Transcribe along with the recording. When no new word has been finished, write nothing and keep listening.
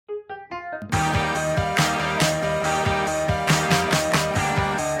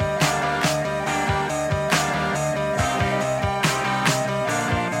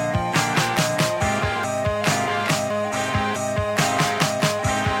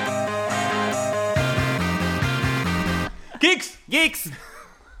Geeks! Geeks!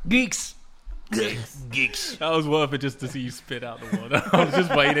 Geeks. Geeks. That was worth it just to see you spit out the water. I was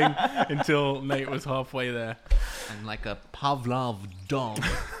just waiting until Nate was halfway there. I'm like a Pavlov dog.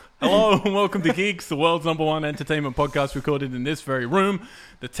 Hello and welcome to Geeks, the world's #1 entertainment podcast recorded in this very room,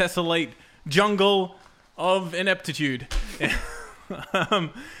 the tessellate jungle of ineptitude.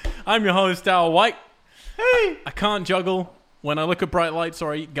 I'm your host, Al White. Hey! I can't juggle when I look at bright lights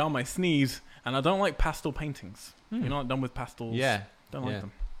or I eat gum, I sneeze, and I don't like pastel paintings. You're not done with pastels. Yeah. Don't like Yeah.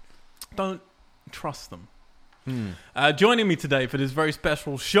 them. Don't trust them. Joining me today for this very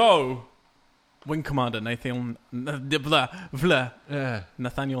special show, Wing Commander Nathaniel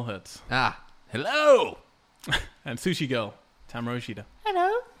Hertz Hello. and Sushi Girl Tamara Oshida.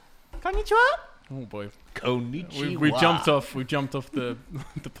 Hello. Konnichiwa. Oh boy, Konnichiwa. we jumped off the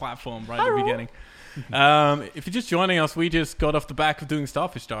the platform right at the beginning. If you're just joining us, we just got off the back of doing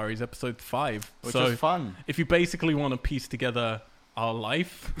Starfish Diaries episode 5, Which so was fun. if you basically want to piece together our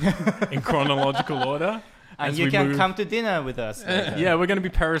life in chronological order. And as you we can move- come to dinner with us. later. Yeah, we're going to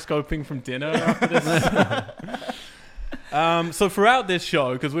be periscoping from dinner after this. So throughout this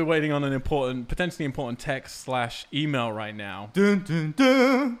show, because we're waiting on an potentially important text/email right now. Dun, dun,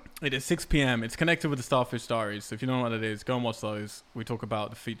 dun. It is 6 p.m. It's connected with the Starfish Diaries. So if you don't know what it is, go and watch those. We talk about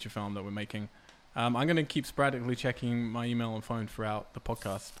the feature film that we're making. I'm going to keep sporadically checking my email and phone throughout the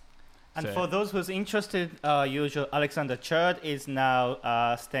podcast. And So- for those who's interested, usual Alexander Churd is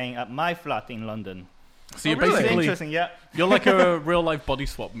now staying at my flat in London. So you're Really basically interesting, yeah. you're like a real life body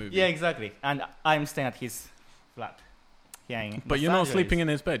swap movie. Yeah, exactly. And I'm staying at his flat here in But Los you're not Angeles. sleeping in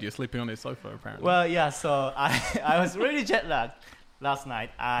his bed. You're sleeping on his sofa, apparently. Well, yeah. So I was really jet lagged last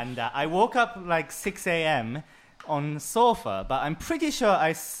night, and I woke up like 6 a.m. on sofa, but I'm pretty sure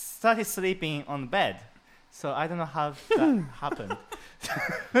I started sleeping on bed. So I don't know how that happened.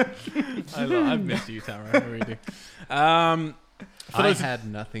 I've missed you, Tara. I really do. For I those had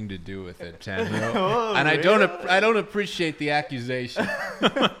nothing to do with it, Tamio. Oh, And really? I don't appreciate the accusation.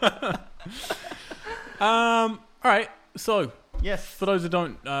 all right. So, Yes. for those who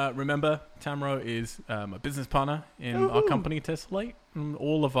don't remember, Tamro is a business partner in our company, Tessellate.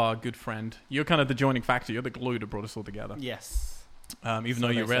 All of our good friend. You're kind of the joining factor. You're the glue that brought us all together. Yes. Even So though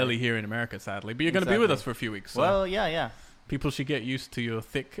they you're say. rarely here in America, sadly. But you're going to be with Exactly. us for a few weeks. So Well, yeah. people should get used to your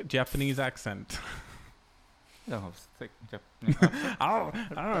thick Japanese accent. No, I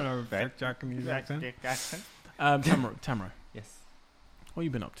don't know thick Japanese accent. Tamro, Yes. what have you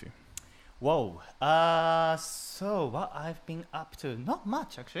been up to? Whoa. So what I've been up to? Not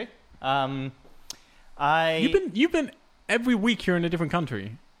much, actually. You've been every week you're in a different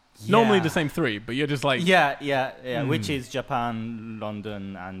country. Normally the same 3, but you're just like Yeah. Which is Japan,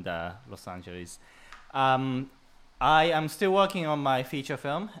 London, and Los Angeles. I am still working on my feature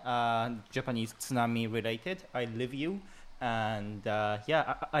film, Japanese tsunami related. I Live You, and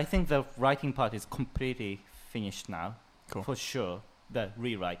I think the writing part is completely finished now. Cool. For sure. The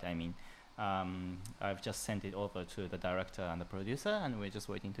rewrite, I mean. I've just sent it over to the director and the producer, and we're just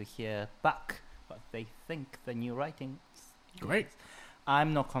waiting to hear back what they think the new writing is. Great.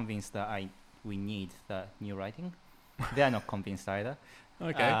 I'm not convinced that we need the new writing. They're not convinced either.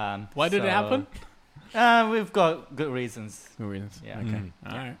 Okay. Why did it happen? We've got good reasons. No reasons. Yeah. Okay.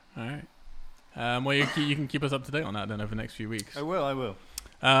 All right. Well, you can keep us up to date on that then over the next few weeks. I will.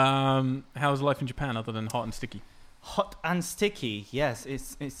 How's life in Japan other than hot and sticky? Hot and sticky. Yes,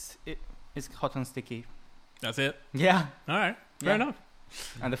 it's hot and sticky. That's it. Yeah. All right. Fair Yeah. enough.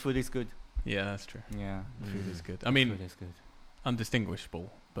 And the food is good. Yeah, that's true. Yeah. Food is good. I mean, food is good.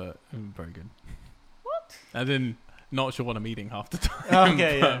 undistinguishable, but very good. What? As in, not sure what I'm eating half the time.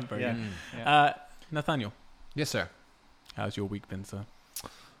 Okay, but yeah, very yeah. good. Yeah. Nathaniel, Yes, sir. how's your week been, sir?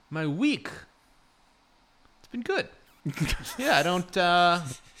 My week. It's been good. Yeah, I don't.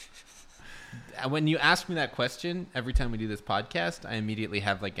 When you ask me that question, every time we do this podcast, I immediately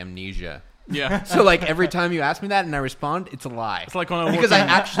have like amnesia. Yeah. So like every time you ask me that and I respond, it's a lie. It's like when I walk Because I in-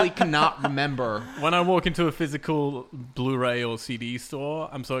 actually cannot remember. When I walk into a physical Blu-ray or CD store,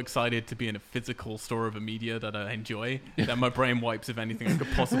 I'm so excited to be in a physical store of a media that I enjoy that my brain wipes if anything I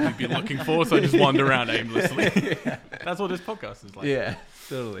could possibly be looking for, so I just wander around aimlessly. That's what this podcast is like. Yeah,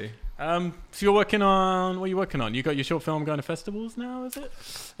 totally. So you're working on... What are you working on? You got your short film going to festivals now, is it?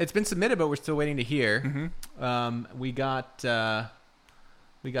 It's been submitted, but we're still waiting to hear.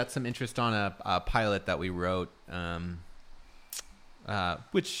 We got some interest on a pilot that we wrote,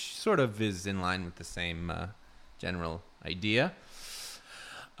 which sort of is in line with the same general idea.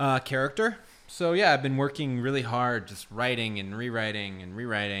 Character. So yeah, I've been working really hard, just writing and rewriting and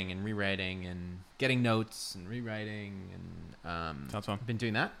rewriting and rewriting and getting notes and rewriting and Sounds fun. I've been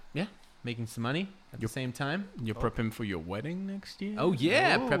doing that. Yeah, making some money at the same time. You're prepping for your wedding next year? Oh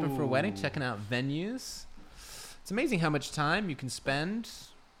yeah, Ooh. prepping for a wedding, checking out venues. It's amazing how much time you can spend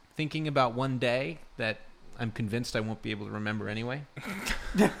thinking about one day that I'm convinced I won't be able to remember anyway.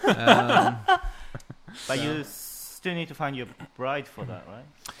 But you still need to find your bride for that, right?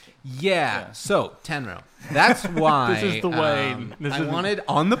 Yeah. So Tenro, that's why This is the way- I wanted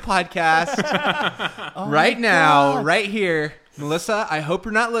on the podcast right now, right here, Melissa. I hope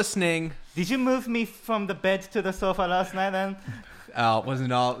you're not listening. Did you move me from the bed to the sofa last night then? It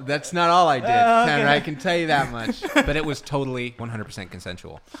wasn't all. That's not all I did, Okay. Tanner. I can tell you that much. But it was totally 100%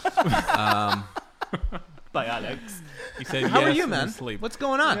 consensual. By Alex. He said, How are yes you, and man? Sleep. What's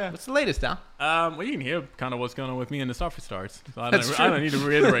going on? Yeah. What's the latest, Al? Well, you can hear kind of what's going on with me and the Starfish Stars. So I That's don't, true. I don't need to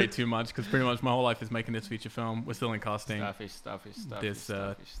reiterate too much because pretty much my whole life is making this feature film. We're still in casting. Starfish. This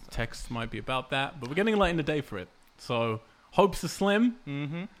text might be about that, but we're getting late in the day for it. So hopes are slim.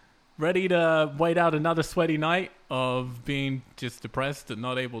 Mm-hmm. Ready to wait out another sweaty night of being just depressed and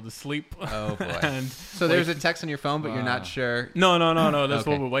not able to sleep. Oh boy. And So there's a text on your phone, but you're not sure. no. That's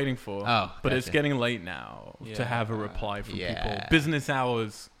Okay. what we're waiting for. Oh, But it's gotcha. getting late now to have a Yeah. reply from Yeah. people. Business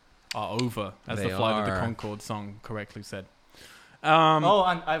hours are over, as They the Flight of the are. Conchord song correctly said. And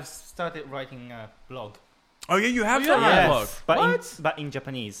I've started writing a blog. Oh yeah, you have Oh, done yeah. that Yes, blog. but in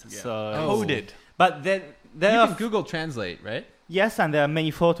Japanese. Yeah. So Oh. Coded. But there You are can Google Translate, right? yes, and there are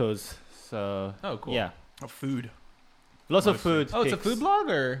many photos. So Oh, cool. yeah, Oh, food. lots of Mostly. food. Oh, it's a pics. food blog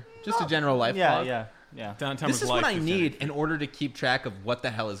or just a general life blog? Yeah. Downtown This is life what I is need anything. in order to keep track of what the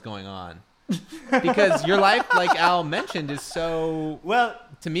hell is going on. Because your life, like Al mentioned, is so, Well,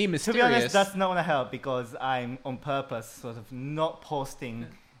 to me, to mysterious. be honest, that's not gonna help because I'm on purpose sort of not posting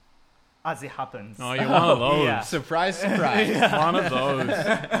as it happens. Oh, you're one of those. Yeah. Surprise, surprise. One of those.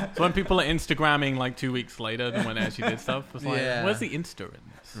 So when people are Instagramming like 2 weeks later than when they actually did stuff, it's like, Yeah. where's the Insta in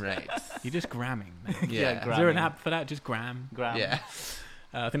this? Right. You're just gramming. Man. Yeah. Is there an Gramming. app for that? Just gram. Gram. Yeah.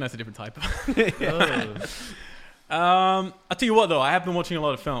 I think that's a different type. Oh. I'll tell you what though, I have been watching a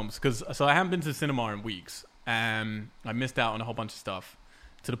lot of films so I haven't been to the cinema in weeks. I missed out on a whole bunch of stuff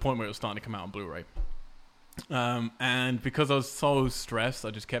to the point where it was starting to come out on Blu-ray. And because I was so stressed,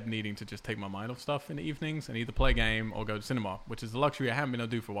 I just kept needing to just take my mind off stuff in the evenings and either play a game or go to cinema, which is a luxury I haven't been able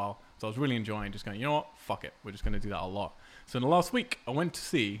to do for a while. So I was really enjoying just going, you know what, fuck it, we're just going to do that a lot. So in the last week, I went to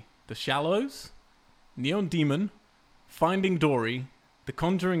see The Shallows, Neon Demon, Finding Dory, The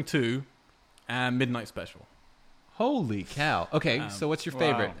Conjuring 2, and Midnight Special. Holy cow. Okay, so what's your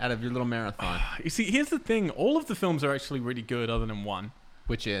favorite wow. out of your little marathon? You see, here's the thing. All of the films are actually really good other than one,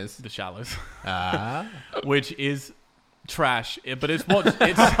 Which is? The Shallows, Which which is trash. But it's what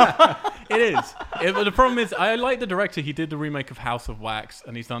it is. But the problem is, I like the director. He did the remake of House of Wax,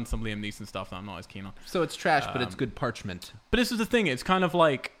 and he's done some Liam Neeson stuff that I'm not as keen on. So it's trash, but it's good parchment. But this is the thing. It's kind of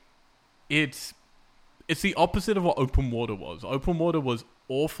like it's the opposite of what Open Water was. Open Water was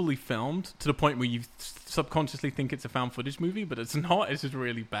awfully filmed to the point where you subconsciously think it's a found footage movie, but it's not. It's just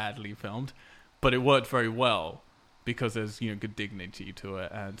really badly filmed. But it worked very well because there's good dignity to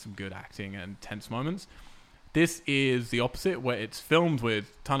it and some good acting and tense moments. This is the opposite, where it's filmed with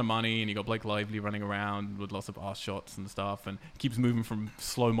a ton of money and you got Blake Lively running around with lots of arse shots and stuff, and keeps moving from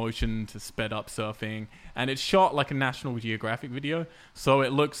slow motion to sped up surfing, and it's shot like a National Geographic video, so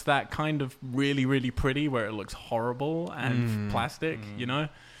it looks that kind of really, really pretty where it looks horrible and plastic,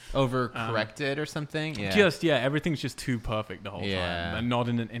 Overcorrected or something? Yeah. Everything's just too perfect the whole time and not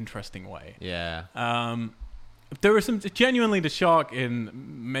in an interesting way. Yeah. There are some genuinely the shark in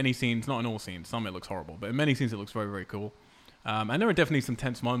many scenes, not in all scenes. Some it looks horrible, but in many scenes it looks very, very cool. And there are definitely some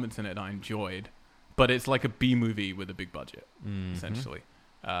tense moments in it that I enjoyed, but it's like a B movie with a big budget, essentially.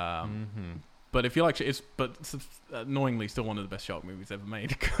 But if you like, it's annoyingly still one of the best shark movies ever made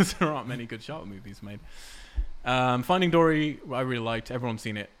because there aren't many good shark movies made. Finding Dory, I really liked. Everyone's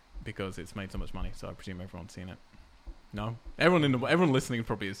seen it because it's made so much money, so I presume everyone's seen it. No, everyone listening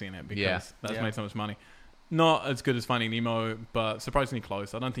probably has seen it because that's made so much money. Not as good as Finding Nemo, but surprisingly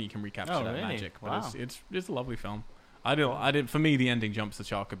close. I don't think you can recapture that really? magic, but Wow. it's a lovely film. I didn't. For me, the ending jumps the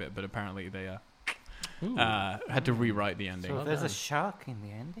shark a bit, but apparently they had to rewrite the ending. So there's a shark in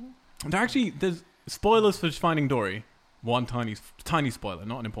the ending? There's spoilers for Finding Dory. One tiny spoiler,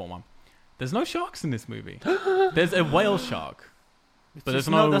 not an important one. There's no sharks in this movie. There's a whale shark, but there's It's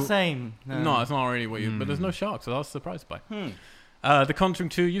not no. the same. No, it's not really what you. But there's no sharks, so I was surprised by. The Conjuring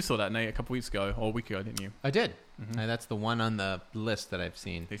 2, you saw that, Nate, a couple weeks ago or a week ago, didn't you? I did. That's the one on the list that I've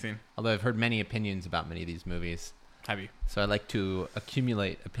seen. Have you seen? Although I've heard many opinions about many of these movies. Have you? So I like to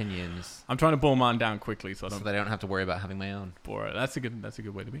accumulate opinions I'm trying to boil mine down quickly so I so don't that I don't have to worry about having my own. bore it. That's a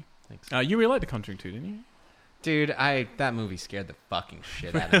good way to be. Thanks. You really liked The Conjuring 2, didn't you? Dude, that movie scared the fucking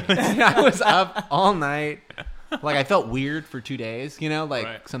shit out of me. I was up all night. Like, I felt weird for 2 days, you know, like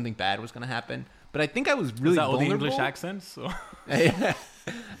Right. something bad was going to happen. But I think I was really Is that all the vulnerable. English accents? Or? I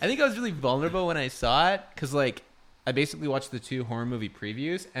think I was really vulnerable when I saw it because, like, I basically watched the 2 horror movie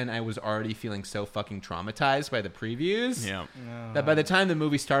previews and I was already feeling so fucking traumatized by the previews Yeah. that by the time the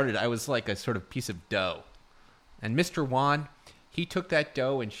movie started, I was like a sort of piece of dough. And Mr. Wan, he took that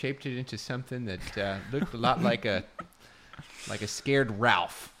dough and shaped it into something that looked a lot like a scared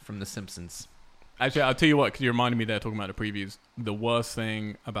Ralph from The Simpsons. Actually, I'll tell you what, because you reminded me there talking about the previews. The worst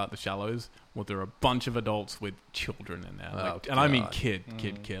thing about The Shallows was there are a bunch of adults with children in there. Like, and I mean God.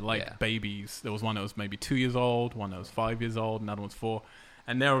 kid, like Yeah. babies. There was one that was maybe 2 years old, one that was 5 years old, another one's 4.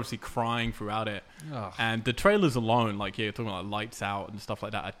 And they're obviously crying throughout it. Ugh. And the trailers alone, like, yeah, you're talking about lights out and stuff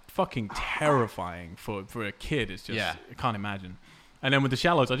like that, are fucking terrifying for a kid. It's just, Yeah. I can't imagine. And then with The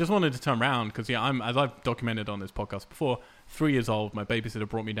Shallows, I just wanted to turn around because, yeah, as I've documented on this podcast before, 3 years old, my babysitter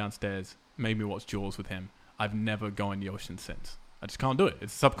brought me downstairs, made me watch Jaws with him. I've never gone in the ocean since. I just can't do it.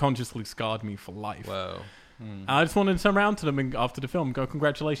 It's subconsciously scarred me for life. Whoa. And I just wanted to turn around to them after the film and go,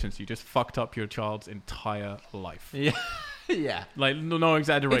 congratulations, you just fucked up your child's entire life. Yeah. Yeah. Like, no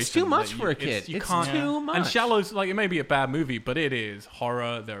exaggeration. It's too much Like, for a kid. You It's can't. too much. And Shallows, like, it may be a bad movie, but it is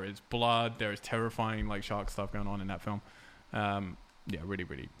horror. There is blood. There is terrifying, like, shark stuff going on in that film. Yeah, really,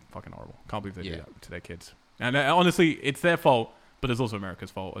 really fucking horrible. Can't believe they do that to their kids. And honestly, it's their fault, but it's also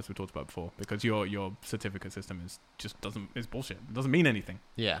America's fault, as we talked about before, because your certificate system is bullshit. It doesn't mean anything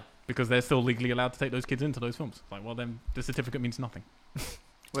Yeah. because they're still legally allowed to take those kids into those films. It's like, well, then the certificate means nothing.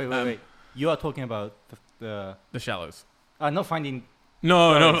 Wait. You are talking about the The Shallows. not Finding.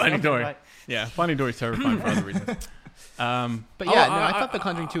 No, Dory, Finding something Dory. like- Yeah, Finding Dory is terrifying for other reasons. But yeah, I thought The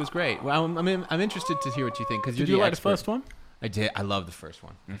Conjuring 2 was great. Well, I'm interested to hear what you think because Did you like the first one? I did. I love the first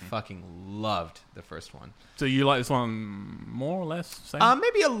one. Mhm. I fucking loved the first one. So you like this one more or less? Same?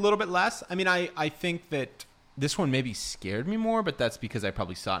 Maybe a little bit less. I mean, I think that this one maybe scared me more, but that's because I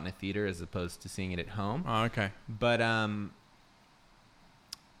probably saw it in a theater as opposed to seeing it at home. Oh, okay. But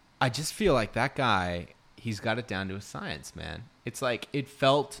I just feel like that guy, he's got it down to a science, man. It's like it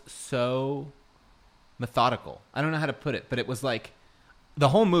felt so methodical. I don't know how to put it, but it was like the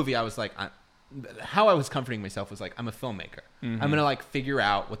whole movie I was like how I was comforting myself was like I'm a filmmaker. Mhm. I'm going to like figure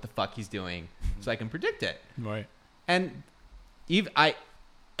out what the fuck he's doing so I can predict it. Right. And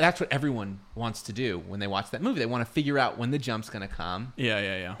that's what everyone wants to do when they watch that movie. They want to figure out when the jump's going to come.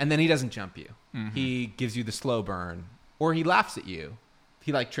 Yeah. And then he doesn't jump you. Mhm. He gives you the slow burn or he laughs at you.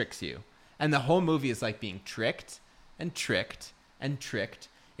 He like tricks you. And the whole movie is like being tricked and tricked and tricked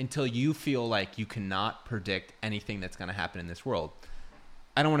until you feel like you cannot predict anything that's going to happen in this world.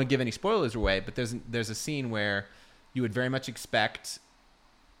 I don't want to give any spoilers away, but there's a scene where you would very much expect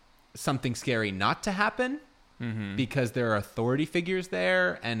something scary not to happen. Mm-hmm. Because there are authority figures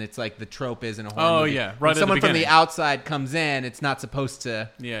there, and it's like the trope is in a horror movie. Yeah, right. When at someone the from the beginning. outside comes in, it's not supposed to.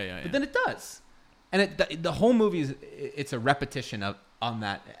 Yeah. But then it does, and the whole movie it's a repetition on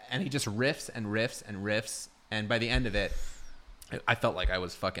that, and he just riffs and riffs and riffs, and by the end of it, I felt like I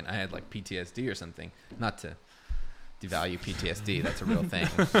had like PTSD or something. Not to devalue PTSD, that's a real thing,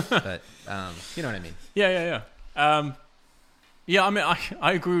 but you know what I mean. Yeah. Yeah, I mean,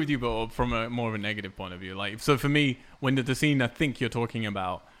 I agree with you, but from a more of a negative point of view. Like, so for me, when the scene I think you're talking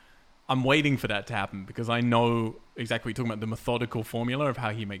about, I'm waiting for that to happen because I know exactly what you're talking about, the methodical formula of how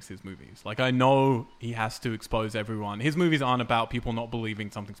he makes his movies. Like, I know he has to expose everyone. His movies aren't about people not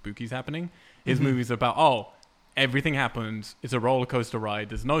believing something spooky is happening. His movies are about, everything happens. It's a roller coaster ride.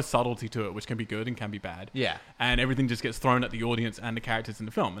 There's no subtlety to it, which can be good and can be bad. Yeah. And everything just gets thrown at the audience and the characters in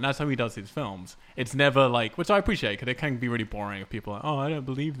the film. And that's how he does his films. It's never like, which I appreciate because it can be really boring if people are like, I don't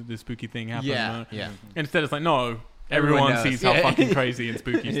believe that this spooky thing happened. Yeah. Instead, it's like, no, Everyone everyone knows. sees how Yeah. fucking crazy and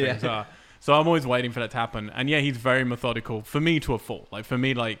spooky Yeah. things are. So I'm always waiting for that to happen. And yeah, he's very methodical for me to a fault. Like for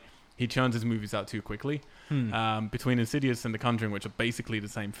me, like he churns his movies out too quickly. Between Insidious and The Conjuring, which are basically the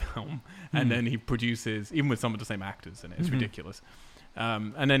same film, and then he produces, even with some of the same actors in it, it's ridiculous.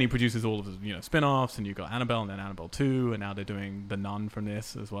 And then he produces all of the spin-offs, and you've got Annabelle and then Annabelle 2, and now they're doing The Nun from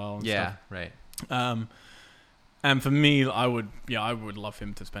this as well. And Yeah. stuff. Right. And for me, I would love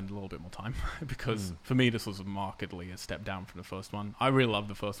him to spend a little bit more time because for me, this was markedly a step down from the first one. I really love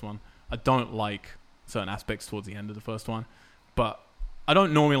the first one. I don't like certain aspects towards the end of the first one, but I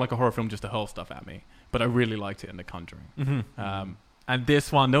don't normally like a horror film just to hurl stuff at me, but I really liked it in The Conjuring. And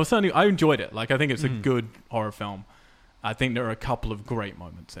this one, I enjoyed it. Like, I think it's a good horror film. I think there are a couple of great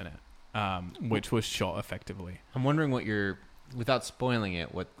moments in it, which was shot effectively. I'm wondering without spoiling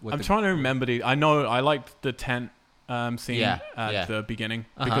it, what I'm trying to remember I know I liked the tent scene at the beginning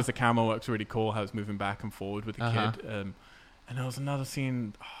because the camera works really cool, how it's moving back and forward with the kid. And there was another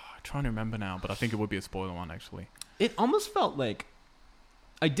scene, I'm trying to remember now, but I think it would be a spoiler one, actually. It almost felt like...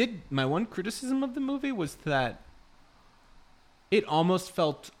 my one criticism of the movie was that it almost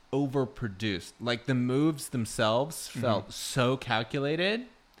felt overproduced. Like, the moves themselves felt so calculated,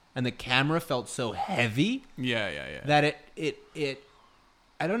 and the camera felt so heavy. That it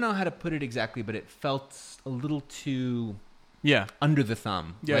I don't know how to put it exactly, but it felt a little too under the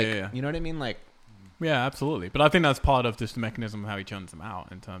thumb. You know what I mean? Like, yeah, absolutely. But I think that's part of just the mechanism of how he churns them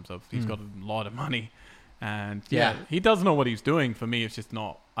out, in terms of he's got a lot of money. And he does know what he's doing. For me, it's just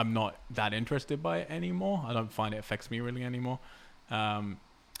I'm not that interested by it anymore. I don't find it affects me really anymore.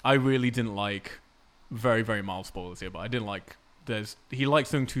 I really didn't like, very, very mild spoilers here, but I didn't like, he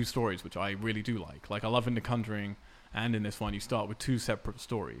likes doing two stories, which I really do like. Like, I love in The Conjuring and in this one, you start with two separate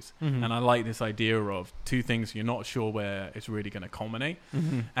stories. And I like this idea of two things you're not sure where it's really going to culminate.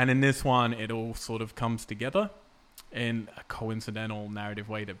 And in this one, it all sort of comes together in a coincidental narrative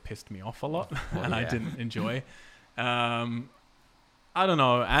way that pissed me off a lot and I didn't enjoy. I don't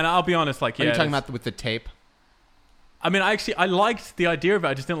know. And I'll be honest, like, are you talking about with the tape? I mean, I liked the idea of it.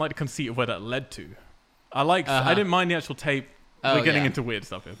 I just didn't like the conceit of where that led to. I didn't mind the actual tape. We're getting into weird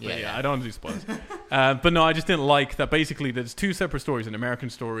stuff here. But I don't want to do spoilers. But no, I just didn't like that. Basically, there's two separate stories. An American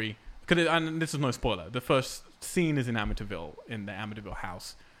story. And this is no spoiler. The first scene is in Amityville, in the Amityville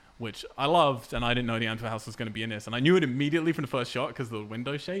house, which I loved. And I didn't know the Amityville house was going to be in this. And I knew it immediately from the first shot because of the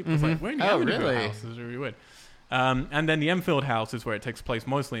window shape. I was like, we're in the Amityville house. This is really weird. And then the Enfield house is where it takes place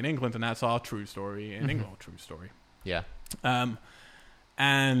mostly in England. And that's our true story in England. True story. Yeah.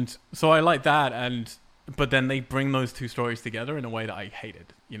 And so I like that, but then they bring those two stories together in a way that I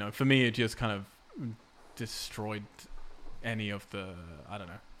hated. You know, for me, it just kind of destroyed any of the, I don't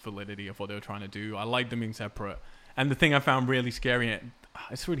know, validity of what they were trying to do. I like them being separate. And the thing I found really scary,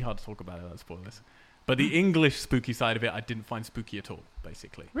 it's really hard to talk about it, let's spoil this. But the English spooky side of it, I didn't find spooky at all,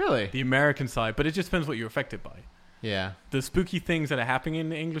 basically. Really? The American side, but it just depends what you're affected by. Yeah. The spooky things that are happening in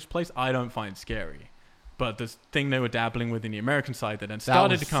the English place, I don't find scary. But the thing they were dabbling with in the American side that then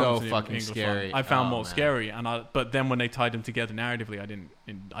started to come to the English scary. One, I found more scary. But then when they tied them together narratively, I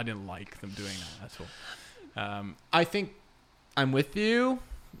didn't like them doing that at all. I think I'm with you.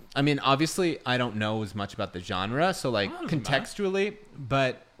 I mean, obviously, I don't know as much about the genre, so like contextually,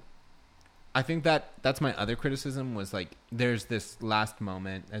 but I think that's my other criticism was like there's this last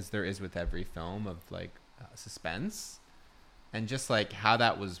moment, as there is with every film, of like suspense. And just like how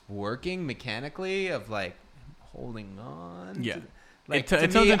that was working mechanically, of like holding on. Yeah. Like it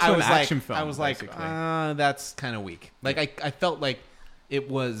turns into an action film. I was like, that's kind of weak. Like I felt like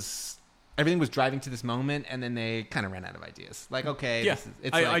everything was driving to this moment, and then they kind of ran out of ideas. Like, okay, yeah.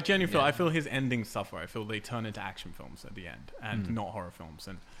 I genuinely feel his endings suffer. I feel they turn into action films at the end, and not horror films.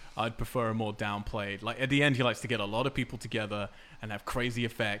 And I'd prefer a more downplayed. Like at the end, he likes to get a lot of people together and have crazy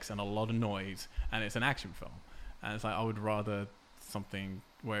effects and a lot of noise, and it's an action film. And it's like, I would rather something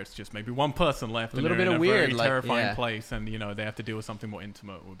where it's just maybe one person left and they're in a very terrifying place, and, you know, they have to deal with something more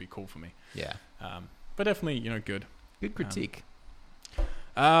intimate would be cool for me. Yeah. But definitely, you know, good. Good critique.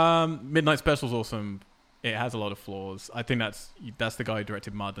 Midnight Special's awesome. It has a lot of flaws. I think that's the guy who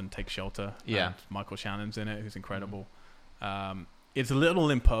directed Mud and Take Shelter. Yeah. And Michael Shannon's in it, who's incredible. It's a little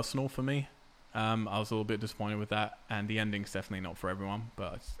impersonal for me. I was a little bit disappointed with that, and the ending's definitely not for everyone,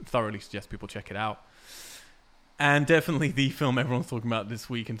 but I thoroughly suggest people check it out. And definitely the film everyone's talking about this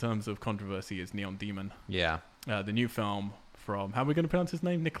week in terms of controversy is Neon Demon. Yeah. The new film from, how are we going to pronounce his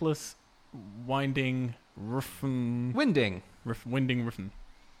name? Nicholas Winding Refn. Winding Refn.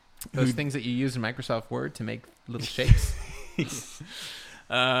 Those things that you use in Microsoft Word to make little shapes.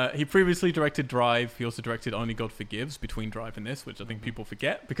 He previously directed Drive. He also directed Only God Forgives between Drive and this, which I think people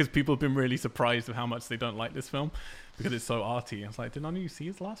forget because people have been really surprised of how much they don't like this film because it's so arty. I was like, did none of you see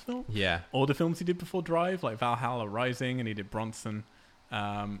his last film? Yeah. All the films he did before Drive, like Valhalla Rising, and he did Bronson.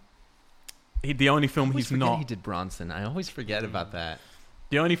 The only film he's not... He did Bronson. I always forget about that.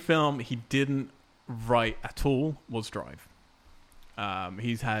 The only film he didn't write at all was Drive.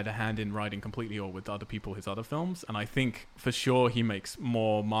 He's had a hand in writing completely or with other people his other films, and I think for sure he makes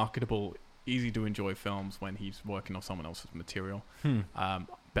more marketable, easy to enjoy films when he's working on someone else's material.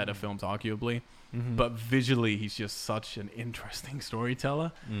 Better films, arguably. But visually, he's just such an interesting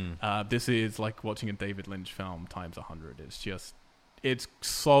storyteller. This is like watching a David Lynch film times 100. It's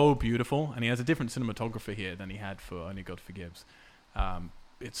so beautiful, and he has a different cinematographer here than he had for Only God Forgives.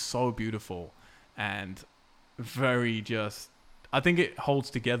 It's so beautiful and very just... I think it holds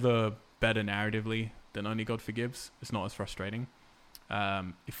together better narratively than Only God Forgives. It's not as frustrating.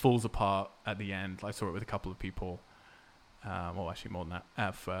 It falls apart at the end. I saw it with a couple of people. Well, actually more than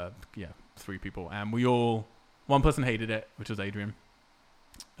that. 3 people, and one person hated it, which was Adrian.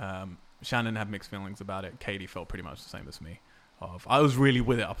 Shannon had mixed feelings about it. Katie felt pretty much the same as me. I was really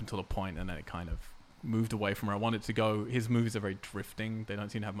with it up until a point, and then it kind of moved away from where I wanted to go. His movies are very drifting. They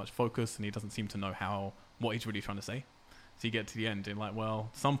don't seem to have much focus, and he doesn't seem to know what he's really trying to say. So you get to the end and like, well,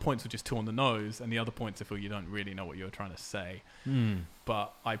 some points were just too on the nose, and the other points I feel you don't really know what you're trying to say.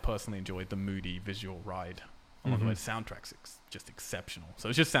 But I personally enjoyed the moody visual ride. Along the way, the soundtrack's just exceptional. So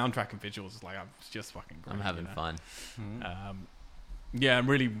it's just soundtrack and visuals. It's like, it's just fucking great. I'm having fun. Yeah,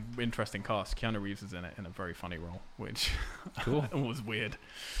 really interesting cast. Keanu Reeves is in it in a very funny role, which Cool. was weird.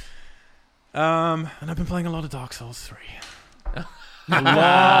 And I've been playing a lot of Dark Souls 3. A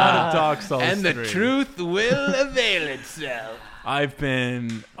lot of Dark Souls 3. And the truth will avail itself. I've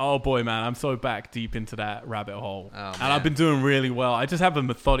been, oh boy, man, I'm so back deep into that rabbit hole. Oh, and I've been doing really well. I just have a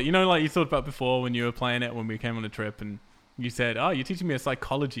methodic, like you thought about before when you were playing it, when we came on a trip, and you said, oh, you're teaching me a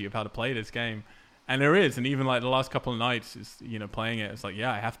psychology of how to play this game. And there is. And even like the last couple of nights, just, playing it, it's like,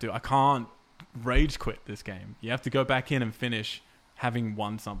 yeah, I can't rage quit this game. You have to go back in and finish having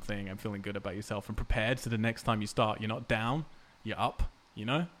won something and feeling good about yourself and prepared, so the next time you start, you're not down, you're up,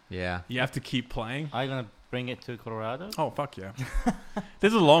 Yeah. You have to keep playing. Are you going to bring it to Colorado? Oh, fuck yeah.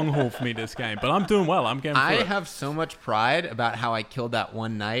 There's a long haul for me this game, but I'm doing well. I'm getting through I it. have so much pride about how I killed that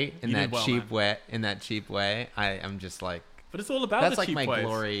one night in You that did well, cheap man. way. In that cheap way, I'm just like, But it's all about that's the like cheap my ways.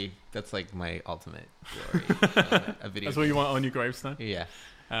 glory. That's like my ultimate glory. A video. That's what you want on your gravestone? Yeah.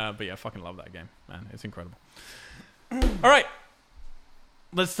 But yeah, I fucking love that game, man. It's incredible. All right.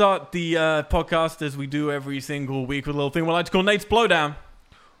 Let's start the podcast as we do every single week with a little thing we like to call Nate's Blowdown.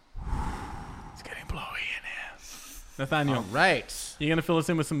 It's getting blowy in here. Nathaniel, All right. you're going to fill us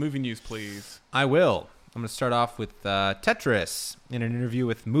in with some movie news, please. I will. I'm going to start off with Tetris. In an interview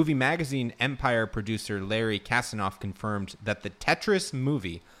with movie magazine Empire producer Larry Kasanoff confirmed that the Tetris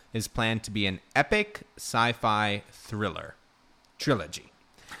movie is planned to be an epic sci-fi thriller trilogy.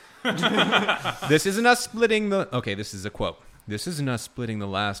 This isn't us splitting the... Okay, this is a quote. This isn't us splitting the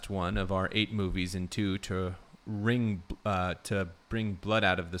last one of our 8 movies in 2 to bring blood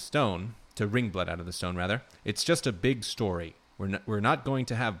out of the stone. To wring blood out of the stone, rather. It's just a big story. We're not going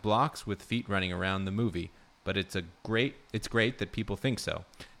to have blocks with feet running around the movie, but it's great that people think so.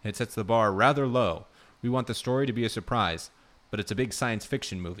 It sets the bar rather low. We want the story to be a surprise, but it's a big science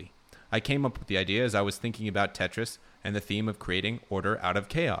fiction movie. I came up with the idea as I was thinking about Tetris and the theme of creating order out of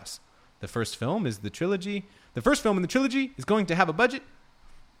chaos. The first film in the trilogy is going to have a budget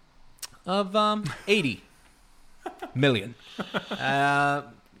of 80 million.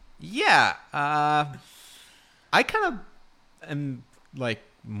 Yeah. I kind of am like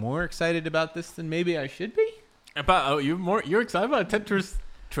more excited about this than maybe I should be. You're excited about a Tetris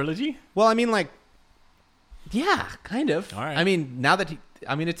trilogy? Well, I mean, like, yeah, kind of. All right. I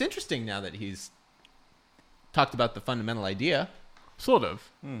mean, it's interesting now that he's talked about the fundamental idea. Sort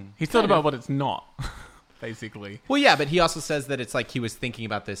of. He's thought about what it's not, basically. Well, yeah, but he also says that it's like he was thinking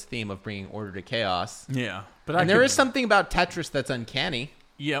about this theme of bringing order to chaos. Yeah. And there is something about Tetris that's uncanny.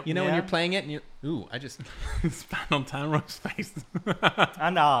 Yep. When you're playing it and I just... spat on Tamro's face.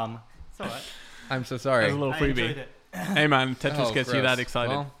 And arm. It's all right. I'm so sorry. There's a little I freebie. enjoyed it. Hey, man, Tetris gets you gross. that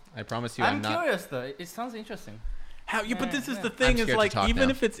excited. Well, I promise you I'm I'm not... curious, though. It sounds interesting. But this is the I'm thing, is scared to like, talk even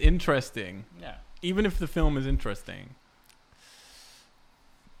now. if it's interesting, Yeah. even if the film is interesting,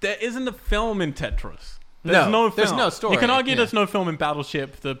 there isn't a film in Tetris. There's no film. there's no story. You can argue Yeah. there's no film in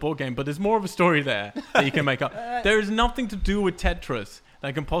Battleship, the board game, but there's more of a story there that you can make up. There is nothing to do with Tetris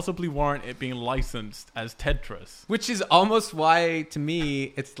that can possibly warrant it being licensed as Tetris. Which is almost why, to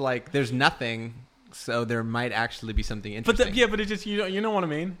me, it's like there's nothing, so there might actually be something interesting. But it's just, you know what I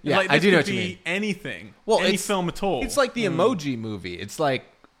mean? Yeah, like, I this do know could what you be mean. anything. Well, any it's- film at all. It's like the Emoji Movie. It's like...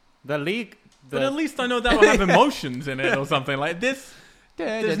 The League... But at least I know that will have emotions in it or something. Like this,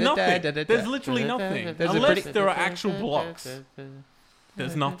 there's nothing. There's literally nothing. There's a Unless pretty- there are actual blocks.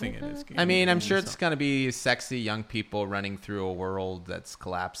 There's nothing in this game. I mean, I'm sure it's going to be sexy young people running through a world that's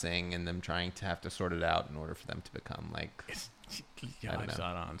collapsing and them trying to have to sort it out in order for them to become like... Yeah, I don't know.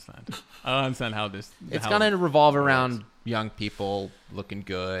 I don't understand. I don't understand how this... It's how going to revolve works. around young people looking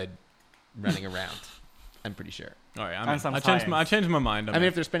good, running around. I'm pretty sure. All right, And some I changed my mind. I mean,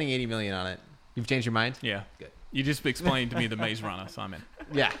 if they're spending 80 million on it, you've changed your mind? yeah. Good. You just explained to me the Maze Runner, so I'm in.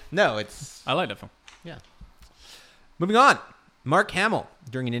 Yeah. No, it's... I like that film. Yeah. Moving on. Mark Hamill.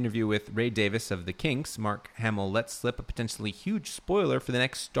 During an interview with Ray Davis of The Kinks, Mark Hamill let slip a potentially huge spoiler for the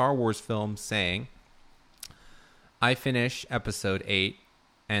next Star Wars film, saying, I finish episode 8,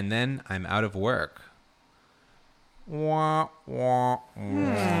 and then I'm out of work. Wah, wah,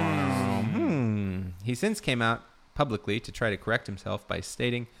 wah. He since came out publicly to try to correct himself by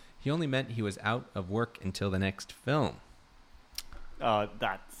stating he only meant he was out of work until the next film.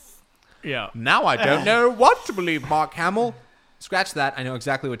 That's... Yeah. Now I don't know what to believe, Mark Hamill. Scratch that. I know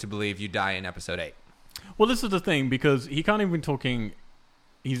exactly what to believe. You die in episode 8. Well, this is the thing, because he can't even talking...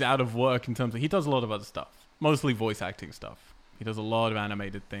 He's out of work in terms of... He does a lot of other stuff. Mostly voice acting stuff. He does a lot of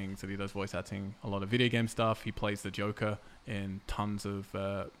animated things, and he does voice acting, a lot of video game stuff. He plays the Joker in tons of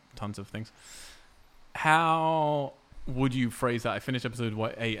things. How would you phrase that? I finished episode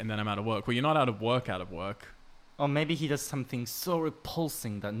 8 and then I'm out of work. Well, you're not out of work. Or maybe he does something so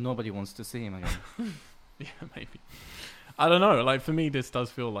repulsing that nobody wants to see him again. Yeah, maybe. I don't know. Like, for me, this does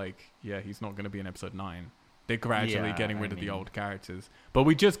feel like, he's not going to be in episode 9. They're gradually getting rid of the old characters. But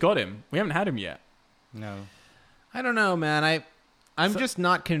we just got him. We haven't had him yet. No. I don't know, man. I'm just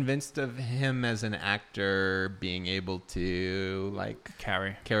not convinced of him as an actor being able to like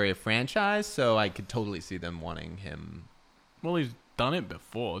carry a franchise, so I could totally see them wanting him. Well, he's done it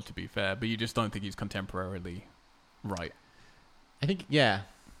before, to be fair, but you just don't think he's contemporarily right. I think, yeah.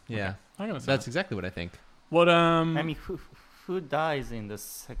 Okay. That's exactly what I think. What I mean, who dies in the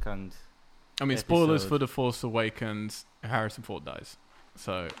second? I mean, spoilers for The Force Awakens. Harrison Ford dies,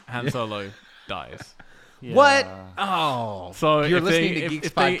 so Han Solo dies. Yeah. What? Oh, so you're listening to Geeks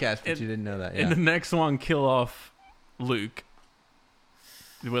Podcast, but you didn't know that. Yeah. In the next one, kill off Luke.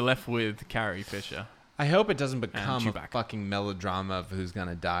 We're left with Carrie Fisher. I hope it doesn't become a Chewbacca. fucking melodrama of who's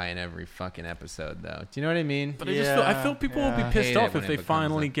gonna die in every fucking episode, though. Do you know what I mean? But I feel people will be I pissed hate off it if when they it becomes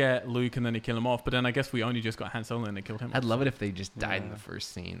finally that. get Luke and then they kill him off. But then I guess we only just got Han Solo and they killed him. I'd love it if they just died in Yeah. the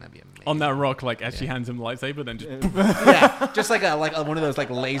first scene. That'd be amazing. On that rock, like as she hands him the lightsaber, then just Yeah, just like one of those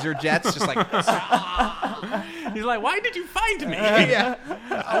like laser jets, just like he's like, "Why did you find me? yeah.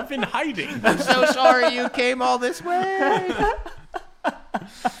 I've been hiding." I'm so sorry you came all this way.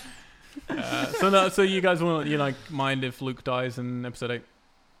 So you guys want mind if Luke dies in episode 8?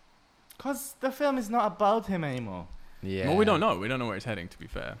 Because the film is not about him anymore. Yeah. Well, we don't know. We don't know where he's heading. To be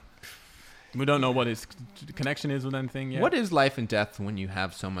fair, we don't know what his connection is with anything yet. What is life and death when you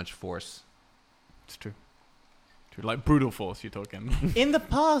have so much force? It's true. Like brutal force, you're talking. In the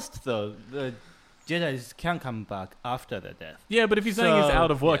past, though, the Jedi can come back after their death. Yeah, but if he's saying he's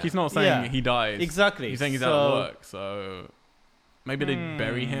out of work, yeah. he's not saying he dies. Exactly. He's saying he's out of work. So maybe they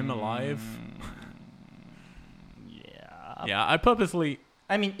bury him alive. Yeah. Yeah, I purposely.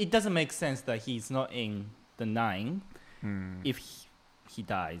 I mean, it doesn't make sense that he's not in the 9 if he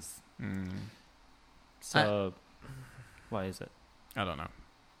dies. So, why is it? I don't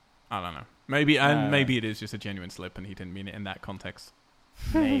know. Maybe it is just a genuine slip, and he didn't mean it in that context.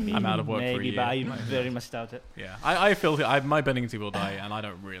 Maybe. I'm out of work for a Maybe, year. but I very much doubt it. Yeah, I feel my betting is he will die, and I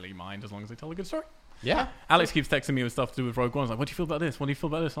don't really mind as long as they tell a good story. Yeah. Alex keeps texting me with stuff to do with Rogue One. I was like, what do you feel about this? What do you feel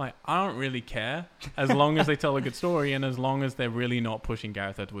about this? Like, I don't really care as long as they tell a good story and as long as they're really not pushing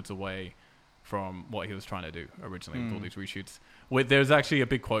Gareth Edwards away from what he was trying to do originally with all these reshoots. There's actually a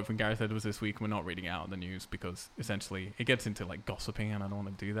big quote from Gareth Edwards this week. We're not reading it out in the news because essentially it gets into like gossiping and I don't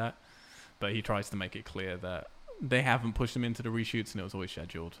want to do that. But he tries to make it clear that they haven't pushed him into the reshoots and it was always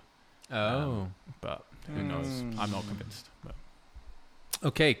scheduled. Oh. But who knows? I'm not convinced. But.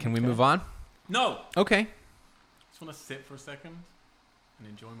 Okay, can we move on? No! Okay. Just want to sit for a second and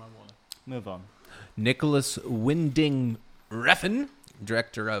enjoy my water. Move on. Nicholas Winding Refn,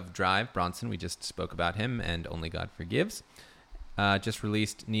 director of Drive, Bronson, we just spoke about him, and Only God Forgives. Just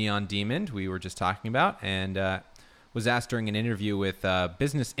released Neon Demon, we were just talking about, and was asked during an interview with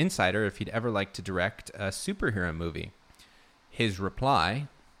Business Insider if he'd ever like to direct a superhero movie. His reply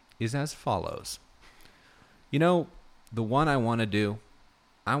is as follows. You know, the one I want to do,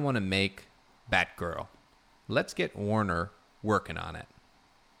 I want to make Batgirl. Let's get Warner working on it.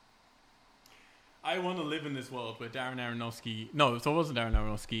 I want to live in this world where Darren Aronofsky... No, so it wasn't Darren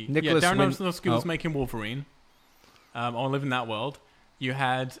Aronofsky. Nicholas Darren Aronofsky was oh. making Wolverine. I want to live in that world. You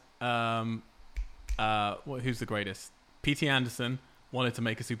had... who's the greatest? P.T. Anderson wanted to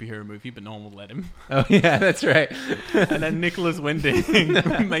make a superhero movie, but no one would let him. Oh, yeah, that's right. And then Nicholas Winding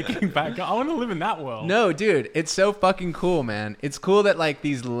making Batgirl. I want to live in that world. No, dude, it's so fucking cool, man. It's cool that, like,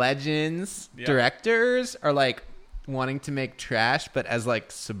 these legends directors are, like, wanting to make trash, but as,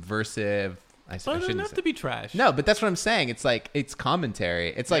 like, subversive... But it doesn't have to be trash. No, but that's what I'm saying. It's like, it's commentary.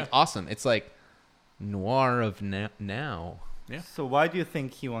 It's like awesome. It's like noir of now. Yeah. So why do you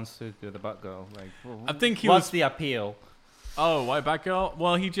think he wants to do the Batgirl? Like, I think what's the appeal? Oh, why Batgirl?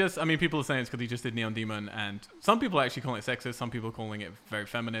 Well, people are saying it's because he just did Neon Demon, and some people actually call it sexist. Some people are calling it very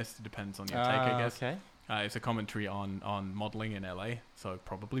feminist. It depends on your take, I guess. Okay. It's a commentary on modeling in LA, so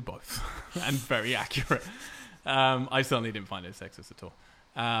probably both, and very accurate. I certainly didn't find it sexist at all.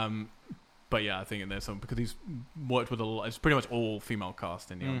 But yeah, I think there's some because he's worked with a lot. It's pretty much all female cast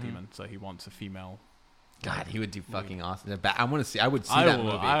in Neon Demon, so he wants a female. God, he would do fucking awesome. I want to see. I would see that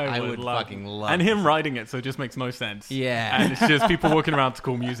movie. I would fucking love. And him writing it, so it just makes no sense. Yeah, and it's just people walking around to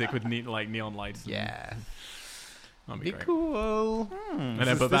cool music with neon lights. Yeah, that'd be great. Cool. And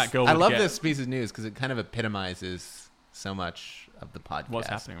then, but that girl. I love this piece of news because it kind of epitomizes so much of the podcast. What's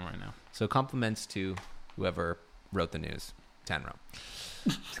happening right now? So compliments to whoever wrote the news, Tanro.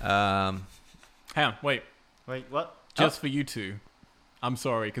 Hang on, wait, what? Just for you two. I'm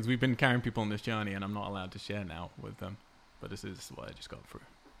sorry, because we've been carrying people on this journey, and I'm not allowed to share now with them. But this is what I just got through.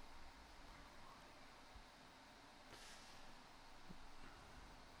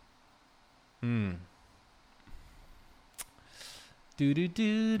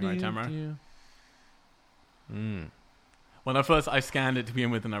 Right, Tamara? When I scanned it to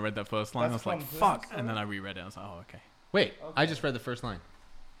begin with, and I read that first line, That's I was like, "Fuck!" And then I reread it. I was like, "Oh, okay." Wait, I just read the first line.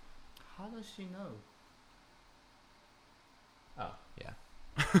 How does she know? Oh, yeah.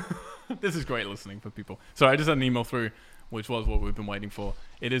 This is great listening for people. Sorry, I just had an email through, which was what we've been waiting for.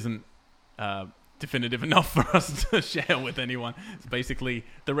 It isn't definitive enough for us to share with anyone. It's basically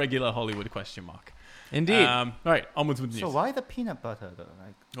the regular Hollywood question mark. Indeed. Right, onwards with news. So why the peanut butter though?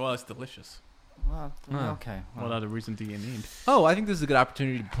 Well, it's delicious. Well, okay. Well. What other reason do you need? Oh, I think this is a good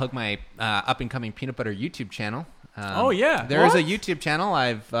opportunity to plug my up-and-coming peanut butter YouTube channel. Oh, yeah. There is a YouTube channel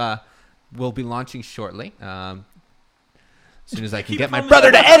will be launching shortly. As soon as I can get my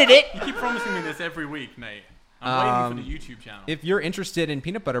brother to edit it. You keep promising me this every week, Nate. I'm waiting for the YouTube channel. If you're interested in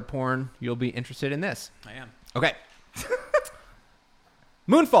peanut butter porn, you'll be interested in this. I am. Okay.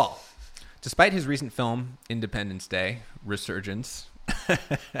 Moonfall. Despite his recent film, Independence Day, Resurgence.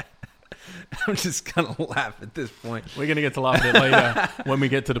 I'm just going to laugh at this point. We're going to get to laugh at it later when we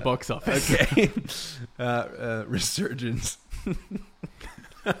get to the box office. Okay. Resurgence.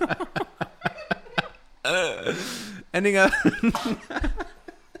 Ending up...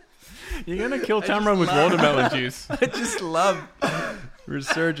 You're going to kill Tamron with watermelon juice. I just love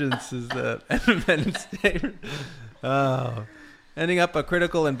Resurgence is the Independence Day. Oh. Ending up a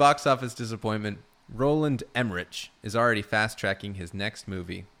critical and box office disappointment, Roland Emmerich is already fast-tracking his next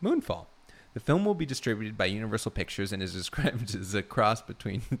movie, Moonfall. The film will be distributed by Universal Pictures and is described as a cross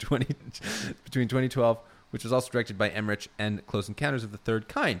between 2012, which was also directed by Emmerich, and Close Encounters of the Third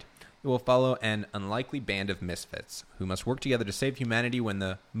Kind. It will follow an unlikely band of misfits who must work together to save humanity when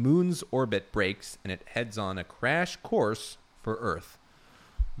the moon's orbit breaks and it heads on a crash course for Earth.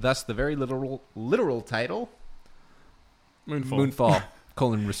 Thus, the very literal title, Moonfall.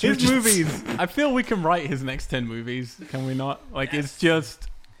 Resurgence. His movies, I feel we can write his next 10 movies, can we not? Like, yes. It's just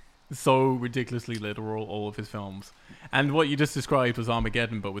so ridiculously literal, all of his films. And what you just described was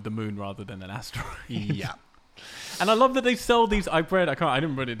Armageddon, but with the moon rather than an asteroid. Yeah. And I love that they sell these. I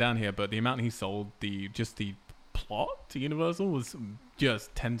didn't write it down here, but the amount he sold the plot to Universal was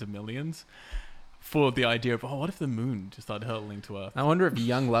just tens of millions for the idea of, what if the moon just started hurtling to Earth? I wonder if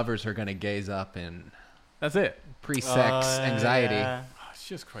young lovers are going to gaze up in that's it. Pre-sex anxiety. Yeah. It's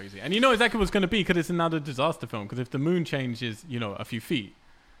just crazy. And you know exactly what it's going to be because it's another disaster film. Because if the moon changes, a few feet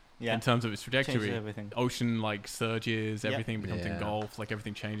in terms of its trajectory, ocean surges, everything becomes engulfed,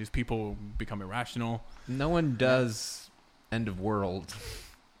 everything changes. People become irrational. No one does End of World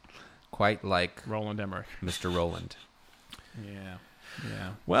quite like Roland Emmerich. Mr. Roland. Yeah.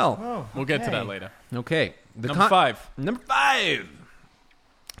 Yeah. Well, we'll get to that later. Okay. Number 5. Number 5.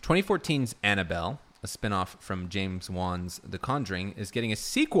 2014's Annabelle, a spin-off from James Wan's The Conjuring, is getting a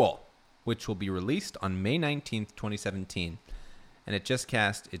sequel, which will be released on May 19th, 2017. And it just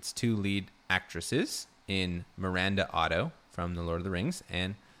cast its 2 lead actresses in Miranda Otto from The Lord of the Rings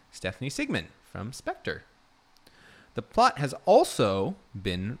and Stephanie Sigman from Spectre. The plot has also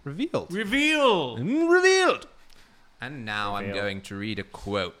been revealed. Revealed! And now I'm going to read a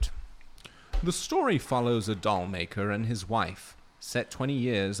quote. The story follows a doll maker and his wife, set 20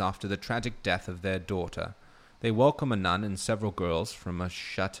 years after the tragic death of their daughter. They welcome a nun and several girls from a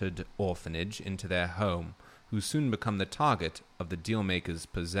shuttered orphanage into their home, who soon become the target of the dealmaker's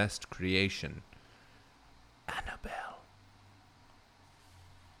possessed creation, Annabelle.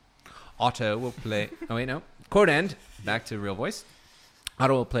 Otto will play... Oh, wait, no. Quote end. Back to real voice.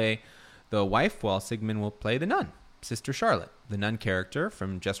 Otto will play the wife, while Sigmund will play the nun, Sister Charlotte. The nun character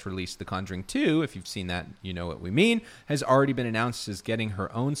from just released The Conjuring 2, if you've seen that, you know what we mean, has already been announced as getting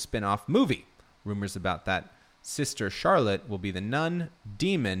her own spin-off movie. Rumors about that Sister Charlotte will be the nun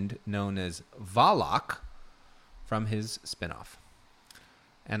demon known as Valak from his spin-off.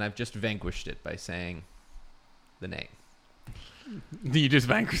 And I've just vanquished it by saying the name. You just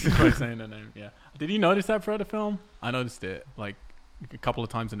vanquished it by saying the name, yeah. Did you notice that throughout the film? I noticed it, a couple of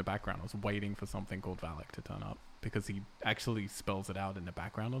times in the background, I was waiting for something called Valak to turn up because he actually spells it out in the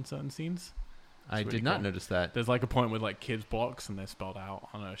background on certain scenes. I really did not cool. notice that. There's like a point with like kids' blocks and they're spelled out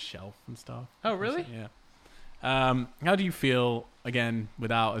on a shelf and stuff. Oh, really? Yeah. How do you feel, again,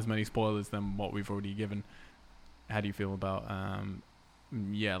 without as many spoilers than what we've already given, how do you feel about,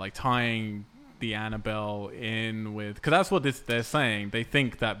 like tying the Annabelle in with, because that's what they're saying. They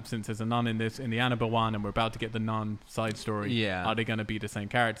think that since there's a nun in the Annabelle one and we're about to get the nun side story, are they going to be the same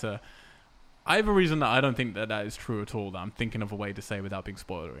character? I have a reason that I don't think that is true at all, that I'm thinking of a way to say without being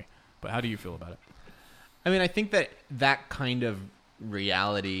spoilery. But how do you feel about it? I mean, I think that kind of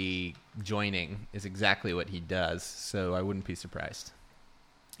reality joining is exactly what he does, so I wouldn't be surprised.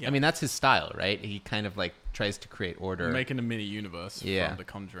 Yeah. I mean, that's his style, right? He kind of like tries to create order. We're making a mini universe from The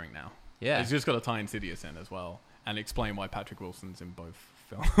Conjuring now. Yeah. He's just got to tie Insidious in as well and explain why Patrick Wilson's in both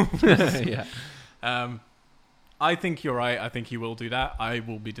films. Yeah. I think you're right. I think he will do that. I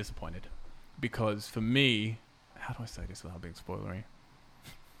will be disappointed because for me, how do I say this without being spoilery?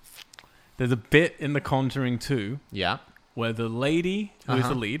 There's a bit in The Conjuring 2 where the lady who is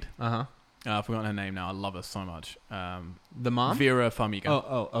the lead, I've forgotten her name now. I love her so much. The mom? Vera Farmiga.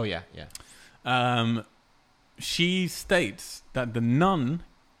 Oh, yeah. She states that the nun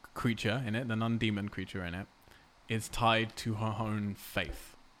creature in it, the nun demon creature in it, is tied to her own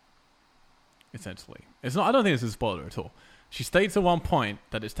faith. Essentially. It's not. I don't think it's a spoiler at all. She states at one point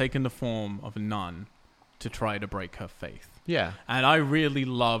that it's taken the form of a nun to try to break her faith. Yeah. And I really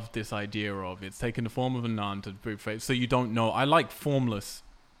love this idea of it's taken the form of a nun to break faith. So you don't know. I like formless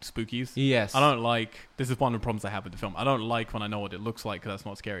spookies. Yes. I don't like. This is one of the problems I have with the film. I don't like when I know what it looks like because that's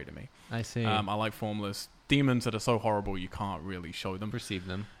not scary to me. I see. I like formless demons that are so horrible you can't really show them, perceive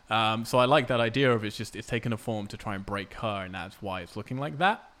them. So I like that idea of it's taken a form to try and break her, and that's why it's looking like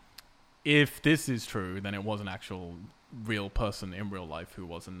that. If this is true, then it was an actual real person in real life who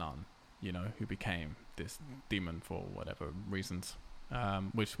was a nun, who became this demon for whatever reasons,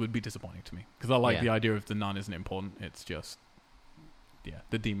 which would be disappointing to me because I like the idea of the nun isn't important. It's just,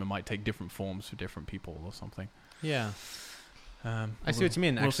 the demon might take different forms for different people or something. Yeah. I see what you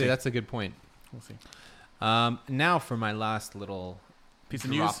mean. Actually, that's a good point. We'll see. Now for my last little piece of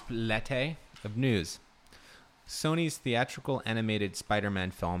news. Droplette of news. Sony's theatrical animated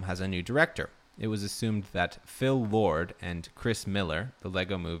Spider-Man film has a new director. It was assumed that Phil Lord and Chris Miller, the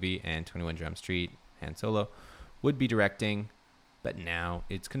Lego Movie and 21 Jump Street, Han Solo, would be directing, but now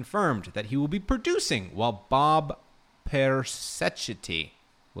it's confirmed that he will be producing while Bob Persichetti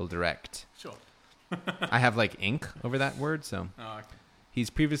will direct. Sure. I have like ink over that word, so... Oh, okay. He's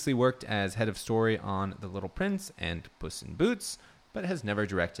previously worked as head of story on The Little Prince and Puss in Boots, but has never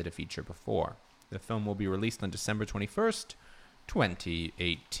directed a feature before. The film will be released on December 21st,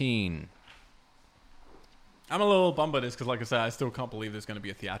 2018. I'm a little bummed by this because, like I said, I still can't believe there's going to be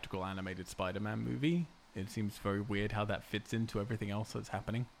a theatrical animated Spider-Man movie. It seems very weird how that fits into everything else that's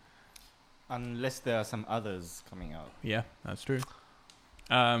happening. Unless there are some others coming out. Yeah, that's true.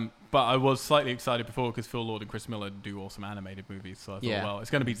 But I was slightly excited before because Phil Lord and Chris Miller do awesome animated movies. So I thought, well, it's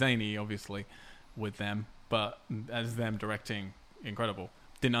going to be zany, obviously, with them. But as them directing, incredible.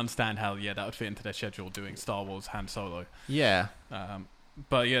 Didn't understand how, that would fit into their schedule doing Star Wars Han Solo. Yeah.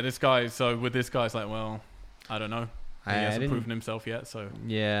 But this guy, so with this guy, it's like, well, I don't know. He hasn't proven himself yet, so.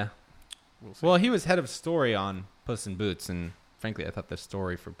 Yeah. We'll see. Well, he was head of story on Puss in Boots, and frankly, I thought the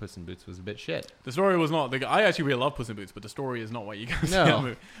story for Puss in Boots was a bit shit. The story was not. I actually really love Puss in Boots, but the story is not what you guys see in the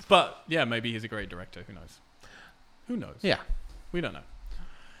movie. But maybe he's a great director. Who knows? Who knows? Yeah. We don't know.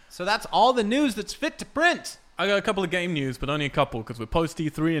 So that's all the news that's fit to print. I got a couple of game news, but only a couple because we're post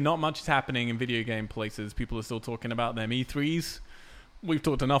E3 and not much is happening in video game places. People are still talking about them E3s. We've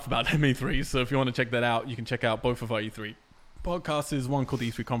talked enough about them E3s, so if you want to check that out, you can check out both of our E3 podcasts. One called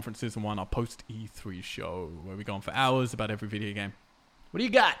E3 Conferences and one our post E3 show, where we go on for hours about every video game. What do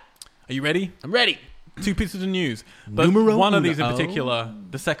you got? Are you ready? I'm ready. 2 pieces of news. But one of these in particular,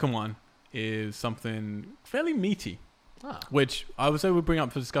 the second one, is something fairly meaty. Which I would say we'll bring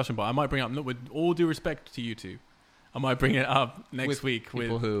up for discussion, but I might bring up, with all due respect to you two, I might bring it up next week with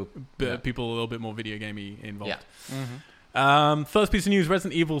people a little bit more video gamey involved. Yeah. Mm-hmm. First piece of news,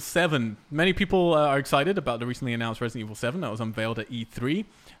 Resident Evil 7. Many people are excited about the recently announced Resident Evil 7 that was unveiled at E3.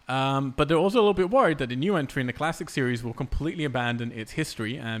 But they're also a little bit worried that the new entry in the classic series will completely abandon its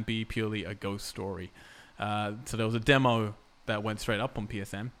history and be purely a ghost story. So there was a demo that went straight up on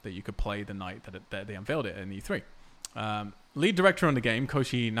PSN that you could play the night that they unveiled it in E3. Lead director on the game,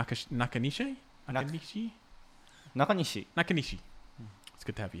 Koshi Nakanishi? Nakanishi. It's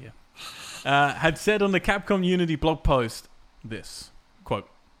good to have you here. Had said on the Capcom Unity blog post this, quote,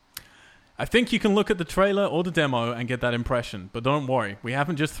 I think you can look at the trailer or the demo and get that impression, but don't worry, we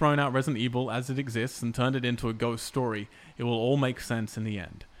haven't just thrown out Resident Evil as it exists and turned it into a ghost story. It will all make sense in the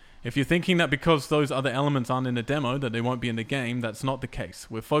end. If you're thinking that because those other elements aren't in the demo that they won't be in the game, that's not the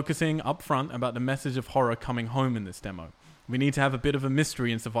case. We're focusing up front about the message of horror coming home in this demo. We need to have a bit of a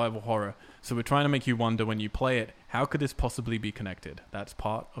mystery in survival horror, so we're trying to make you wonder when you play it, how could this possibly be connected? That's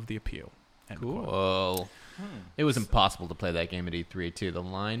part of the appeal. End quote. Cool. It was impossible to play that game at E3 too. The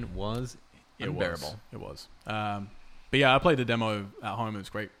line was unbearable. It was. But yeah, I played the demo at home. It was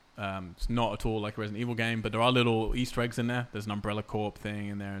great. It's not at all like a Resident Evil game, but there are little Easter eggs in there. There's an Umbrella Corp thing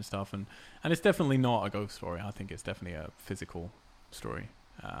in there and stuff, and it's definitely not a ghost story. I think it's definitely a physical story.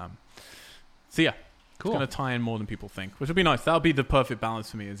 So yeah, Cool. it's going to tie in more than people think, which would be nice. That would be the perfect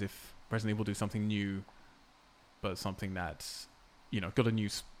balance for me, is if Resident Evil do something new, but something that's, got a new,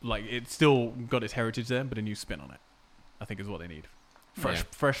 it's still got its heritage there, but a new spin on it. I think is what they need.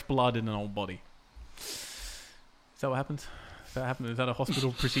 Fresh blood in an old body. Is that what happens? Is that a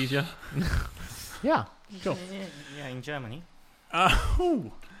hospital procedure? Yeah. Cool. Yeah, in Germany.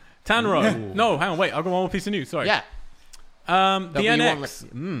 Tanro. No, hang on, wait. I've got one more piece of news. Sorry. Yeah. The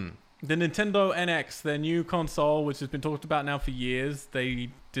NX. The Nintendo NX, their new console, which has been talked about now for years, they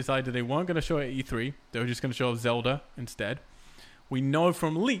decided they weren't going to show it at E3. They were just going to show Zelda instead. We know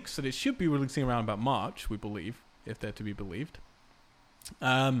from leaks that it should be releasing around about March, we believe, if they're to be believed.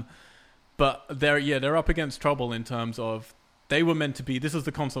 But they're up against trouble in terms of they were meant to be. This was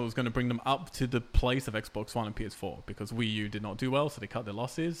the console that was going to bring them up to the place of Xbox One and PS4, because Wii U did not do well, so they cut their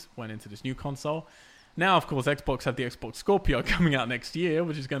losses, went into this new console. Now, of course, Xbox have the Xbox Scorpio coming out next year,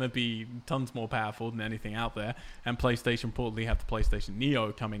 which is going to be tons more powerful than anything out there. And PlayStation reportedly have the PlayStation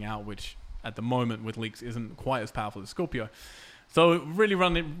Neo coming out, which at the moment with leaks isn't quite as powerful as Scorpio. So really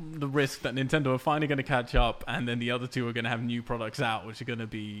running the risk that Nintendo are finally going to catch up, and then the other two are going to have new products out, which are going to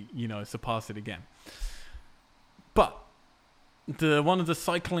be, surpass it again. But one of the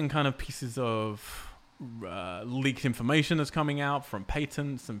cycling kind of pieces of leaked information that's coming out from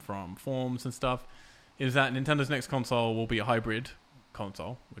patents and from forums and stuff is that Nintendo's next console will be a hybrid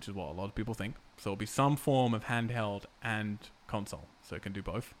console, which is what a lot of people think. So it'll be some form of handheld and console, so it can do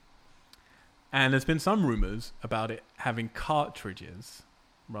both. And there's been some rumors about it having cartridges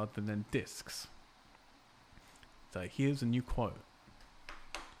rather than discs. So here's a new quote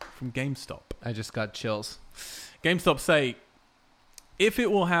from GameStop. I just got chills. GameStop say, if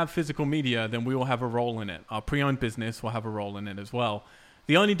it will have physical media, then we will have a role in it. Our pre-owned business will have a role in it as well.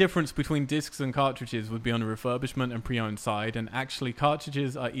 The only difference between discs and cartridges would be on the refurbishment and pre-owned side, and actually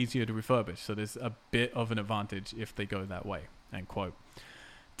cartridges are easier to refurbish, so there's a bit of an advantage if they go that way, end quote.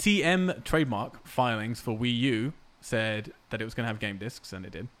 TM trademark filings for Wii U said that it was going to have game discs, and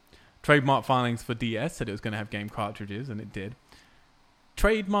it did. Trademark filings for DS said it was going to have game cartridges, and it did.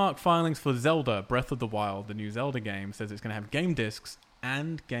 Trademark filings for Zelda Breath of the Wild, the new Zelda game, says it's going to have game discs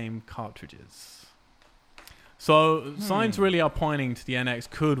and game cartridges. So signs really are pointing to the NX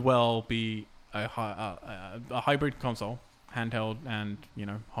could well be a hybrid console, handheld and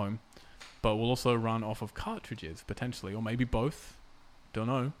home, but will also run off of cartridges potentially, or maybe both. Don't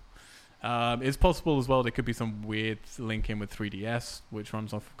know. It's possible as well there could be some weird link in with 3DS, which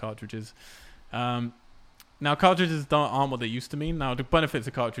runs off of cartridges. Now, cartridges aren't what they used to mean. Now, the benefits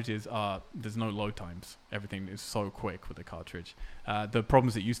of cartridges are there's no load times. Everything is so quick with the cartridge. The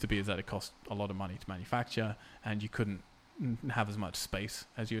problems it used to be is that it cost a lot of money to manufacture, and you couldn't have as much space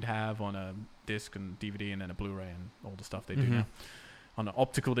as you'd have on a disc and DVD and then a Blu-ray and all the stuff they do now. On an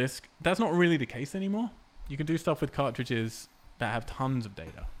optical disc, that's not really the case anymore. You can do stuff with cartridges that have tons of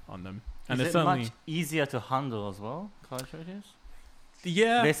data on them. And is it much easier to handle as well, cartridges?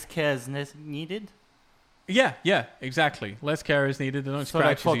 Yeah. Less care is needed? Yeah, exactly. Less care is needed. They don't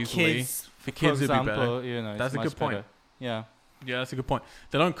scratch as easily. For kids, it'd be better. That's a good point. Better. Yeah, that's a good point.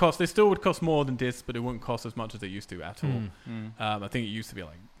 They don't cost. They still would cost more than discs, but it wouldn't cost as much as they used to at all. I think it used to be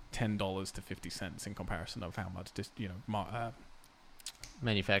like $10 to 50 cents in comparison of how much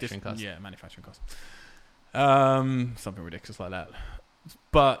manufacturing costs. Yeah, manufacturing costs. Something ridiculous like that.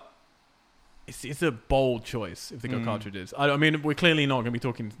 But it's a bold choice if they go cartridges. I mean, we're clearly not going to be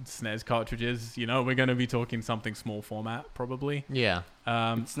talking SNES cartridges. We're going to be talking something small format, probably. Yeah.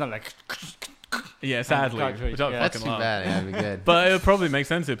 It's not like... Yeah, sadly. Which that's too bad. Yeah, that'd be good. But it would probably make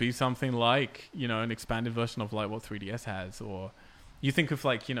sense. It'd be something like, an expanded version of like what 3DS has. Or you think of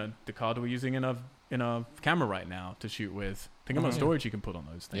like, the card we're using in a camera right now to shoot with. Think about storage you can put on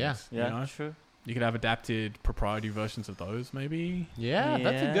those things. Yeah, true. You could have adapted proprietary versions of those, maybe. Yeah,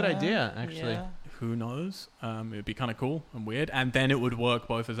 that's a good idea, actually. Yeah. Who knows? It would be kind of cool and weird. And then it would work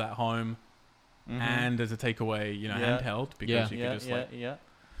both as at home and as a takeaway, handheld. Because you could just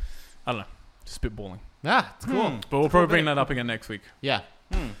I don't know. Just spitballing. Ah, it's cool. But we'll probably bring that up again next week. Yeah.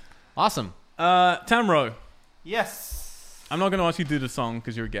 Awesome. Tamro, Yes. I'm not going to ask you to do the song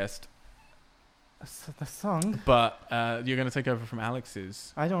because you're a guest, So the song. but you're going to take over from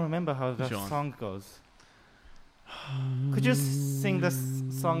Alex's. I don't remember how the John. song goes. Could you sing the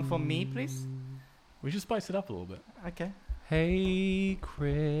song for me, please? We should spice it up a little bit. Okay. Hey,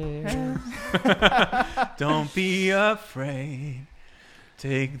 Chris. Don't be afraid.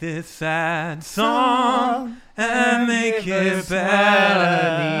 Take this sad song and make it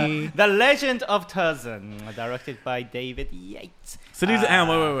better. The Legend of Tarzan, directed by David Yates. So these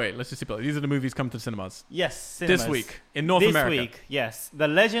are, wait. Let's just see. These are the movies come to cinemas Yes, cinemas. this week in North this America. week, yes. The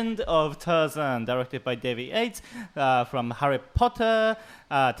Legend of Tarzan, directed by David Yates, from Harry Potter,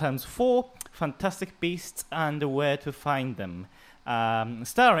 times 4, Fantastic Beasts and Where to Find Them.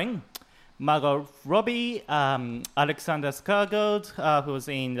 Starring Margot Robbie, Alexander Skarsgård, who was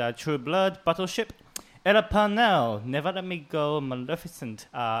in True Blood, Battleship, Ella Parnell, Never Let Me Go, Maleficent.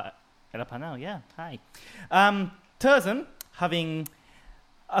 Ella Parnell, yeah, hi. Tarzan, having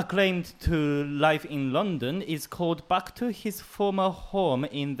acclaimed to life in London, is called back to his former home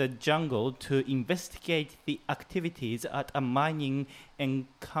in the jungle to investigate the activities at a mining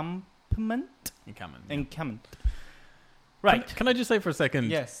encampment. Encampment. Right. Can I just say for a second?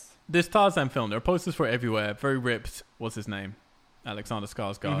 Yes. This Tarzan film, there are posters for it everywhere. Very ripped. What's his name? Alexander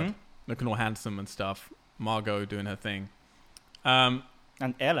Skarsgård. Looking all handsome and stuff. Margot doing her thing. And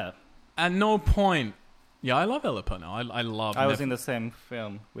Ella. At no point. Yeah, I love Ella Parnell. I love. I was in the same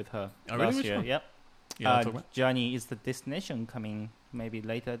film with her really? last Which year. one? Yep. Yeah, I'll talk about. Journey is the Destination coming maybe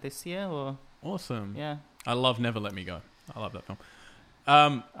later this year or Awesome. yeah. I love Never Let Me Go. I love that film.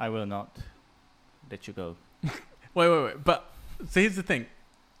 I will not let you go. Wait. But so here's the thing.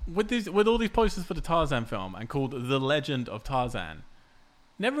 With all these posters for the Tarzan film and called The Legend of Tarzan,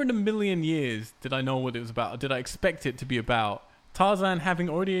 never in a million years did I know what it was about. Did I expect it to be about Tarzan having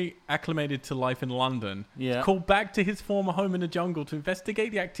already acclimated to life in London, Yeah. called back to his former home in the jungle to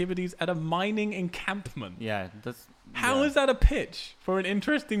investigate the activities at a mining encampment. Yeah. That's How is that a pitch for an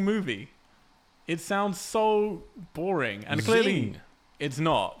interesting movie? It sounds so boring, and clearly Zing. it's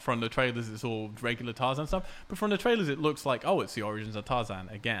not. From the trailers, it's all regular Tarzan stuff. But from the trailers, it looks like, oh, it's the origins of Tarzan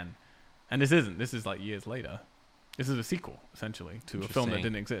again. And this isn't. This is like years later. This is a sequel, essentially, to a film that Interesting.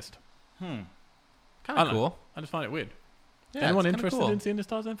 didn't exist. Kind I of don't know. cool. I just find it weird. Yeah, Anyone it's kinda interested cool. in seeing this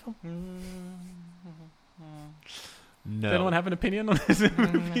Tarzan film? No. Does anyone have an opinion on this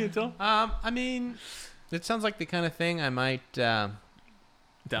movie at all? I mean, it sounds like the kind of thing I might.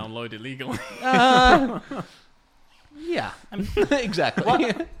 Download illegally. Yeah,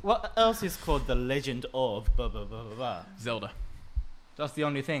 exactly. what else is called The Legend of blah blah blah blah blah? Zelda. That's the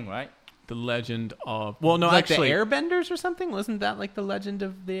only thing, right? The Legend of... Well, no, like actually... the Airbenders or something? Wasn't that like the Legend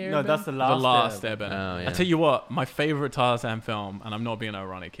of the Airbenders? No, that's the The last. Last Airbender. Airbender. Oh, yeah. I tell you what, my favorite Tarzan film, and I'm not being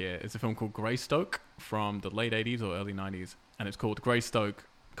ironic here, is a film called Greystoke from the late 80s or early 90s. And it's called Greystoke,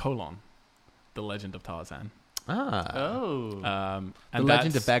 The Legend of Tarzan. Oh. And The Legend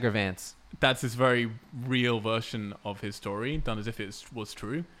of that's- Bagger Vance. That's this very real version of his story, done as if it was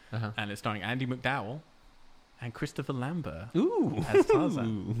true. Uh-huh. And it's starring Andy McDowell and Christopher Lambert Ooh. as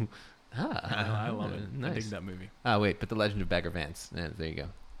Tarzan. Ah, I love it. I Nice. dig that movie. Ah, wait, but The Legend of Bagger Vance. Yeah, there you go.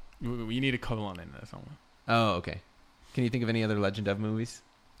 You need a colon in there somewhere. Oh, okay. Can you think of any other Legend of movies?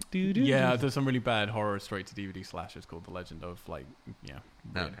 Yeah, there's some really bad horror straight to DVD slashers called The Legend of, like, weird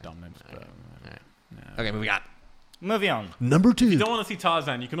Okay. dumb names. But, Alright. no. Okay, moving on. Moving on. Number If you 2. don't want to see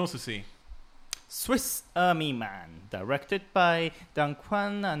Tarzan, you can also see Swiss Army Man, directed by Dan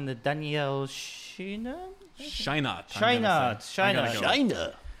Kwan and Daniel Scheinert. Shiner.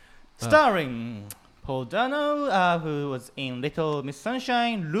 Scheinert. Starring Paul Dano, who was in Little Miss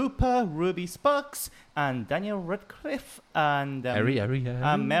Sunshine, Looper, Ruby Sparks, and Daniel Radcliffe, and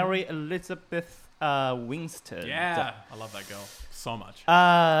Mary Elizabeth Winstead. Yeah, I love that girl so much.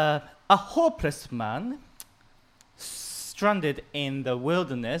 A hopeless man stranded in the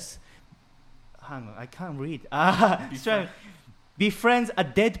wilderness. Hang on, I can't read. Befriends a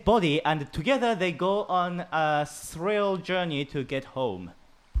dead body, and together they go on a thrill journey to get home.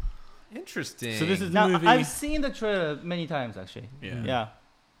 Interesting. So this is the Now, movie. I've seen the trailer many times, actually. Yeah. Yeah.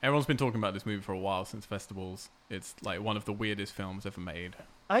 Everyone's been talking about this movie for a while since festivals. It's like one of the weirdest films ever made.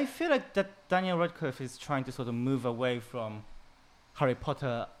 I feel like that Daniel Radcliffe is trying to sort of move away from Harry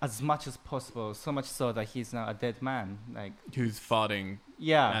Potter as much as possible, so much so that he's now a dead man. Like, Who's farting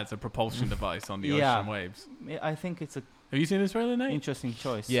yeah, as a propulsion device on the Yeah. ocean waves. I think it's an Have you seen this trailer, Nate? interesting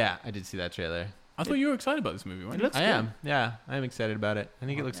choice. Yeah, I did see that trailer. I thought you were excited about this movie, weren't It you? looks I good. am. Yeah, I'm excited about it. I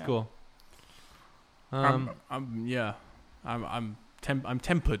think it looks Yeah. cool. I'm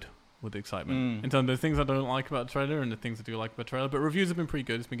tempered. with the excitement. In terms of the things I don't like about the trailer and the things I do like about the trailer. But reviews have been pretty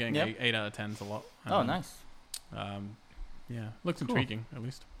good. It's been getting 8 out of 10s a lot. Oh, nice. Yeah, looks intriguing, at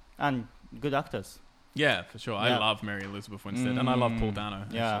least. And good actors. Yeah, for sure. I Yeah. love Mary Elizabeth Winstead, and I love Paul Dano.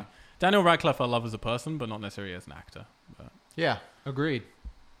 Yeah. Actually. Daniel Radcliffe I love as a person, but not necessarily as an actor. But. Yeah, agreed.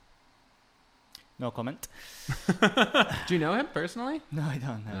 No comment. Do you know him personally? No, I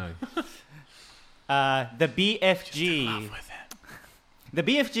don't know. No. The BFG. The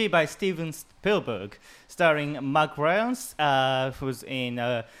BFG by Steven Spielberg, starring Mark Rylance, who's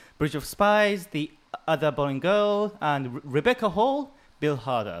in Bridge of Spies, The Other Boy and Girl, and Rebecca Hall, Bill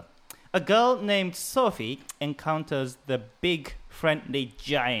Hader. A girl named Sophie encounters the big friendly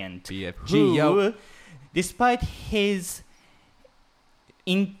giant BFG, who, yo. despite his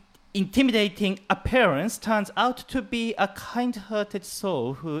intimidating appearance, turns out to be a kind-hearted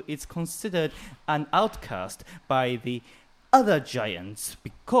soul who is considered an outcast by the other giants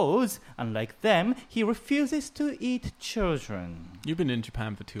because, unlike them, he refuses to eat children. You've been in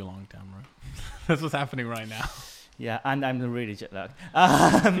Japan for too long, Tamara. That's what's happening right now. Yeah, and I'm really jet lagged.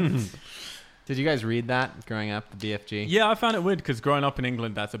 Did you guys read that growing up, the BFG? Yeah, I found it weird because growing up in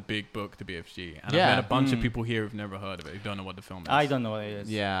England, that's a big book, the BFG. And Yeah. I've met a bunch of people here who've never heard of it, who don't know what the film is. I don't know what it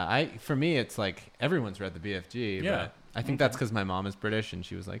is. Yeah, for me, it's like everyone's read the BFG. Yeah. But I think that's because my mom is British, and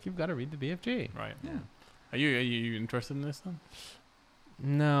she was like, "You've got to read the BFG." Right. Yeah. Are you interested in this then?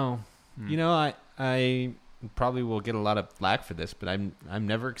 No, you know, I probably will get a lot of flack for this, but I'm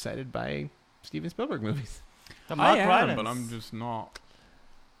never excited by Steven Spielberg movies. The I Mark am, Rylance. but I'm just not.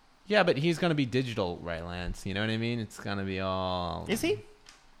 Yeah, but he's gonna be digital, right, Lance? You know what I mean? It's gonna be all. Is he?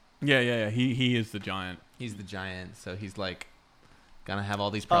 Yeah. He is the giant. He's the giant, so he's like gonna have all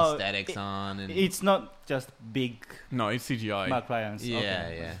these prosthetics on, and It's not just big No, it's CGI. Mark Rylance. yeah,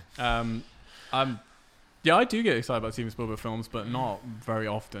 Okay. yeah. Yeah, I do get excited about Steven Spielberg films, but not very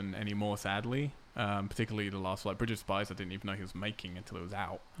often anymore, sadly. Particularly the last, like, Bridge of Spies, I didn't even know he was making until it was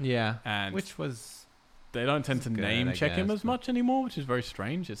out. Yeah, And which was they don't tend to good, name I check him guess, as but- much anymore, which is very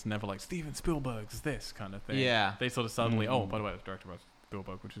strange. It's never like Steven Spielberg's this kind of thing. Yeah. They sort of suddenly, oh, by the way, it's directed by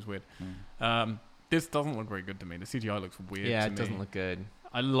Spielberg, which is weird. This doesn't look very good to me. The CGI looks weird yeah, to it me. doesn't look good.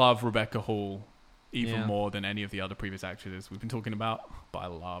 I love Rebecca Hall even Yeah. more than any of the other previous actresses we've been talking about, but I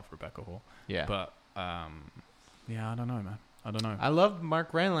love Rebecca Hall. Yeah, But, yeah, I don't know, man. I don't know. I love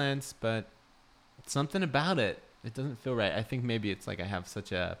Mark Rylance, but something about it doesn't feel right. I think maybe it's like I have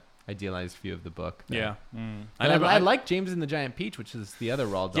such a idealized view of the book. that- Yeah. I like James and the Giant Peach, which is the other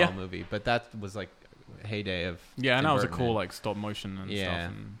Roald Dahl Yeah. movie, but that was like a heyday of Yeah, and Tim that was a Burton cool and- like stop motion and Yeah.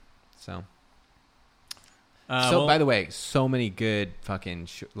 stuff. And, so. well, By the way, so many good fucking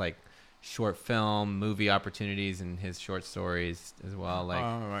short film movie opportunities in his short stories as well. Like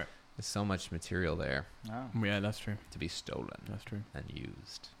right. there's so much material there Oh. Yeah, that's true. to be stolen That's true. and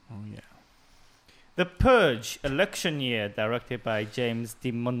used. Oh yeah. The Purge, Election Year, directed by James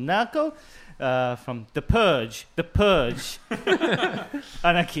DiMonaco, from The Purge,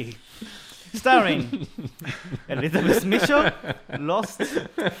 Anarchy, starring Elizabeth Mitchell, Lost,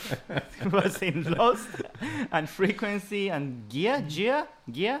 was in Lost, and Frequency, and Gia,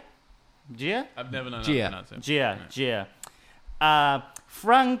 I've never known how to Gia. pronounce it. Gia.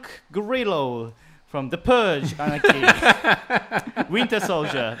 Frank Grillo from The Purge, Anarchy, Winter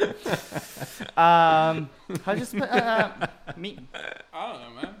Soldier. How do you spell? Me. I don't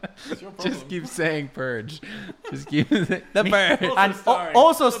know, man. It's your problem. Just keep saying purge. Just keep saying the purge. And starring-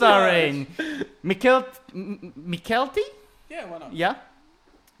 also The starring Mykelti? Yeah, why not? Yeah.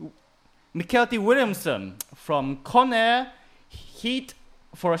 Mykelti Williamson from Con Air, Heat,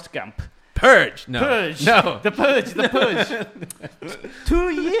 Forrest Gump. Purge. No. Purge. No. The Purge. 2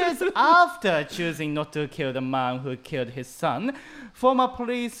 years after choosing not to kill the man who killed his son, former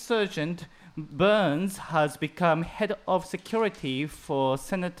police sergeant Burns has become head of security for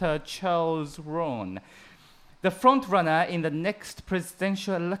Senator Charles Roan, the frontrunner in the next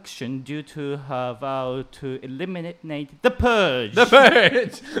presidential election due to her vow to eliminate the Purge. The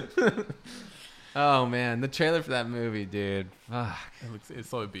purge. Oh man, the trailer for that movie, dude. Fuck. It's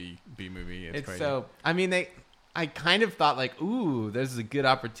so B movie. It's crazy. so. I mean, I kind of thought like, ooh, there's a good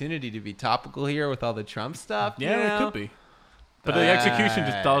opportunity to be topical here with all the Trump stuff. Yeah, you it know? could be. But the execution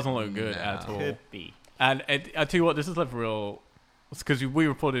just doesn't look good No. at all. Could be. And I tell you what, this is like real. Because we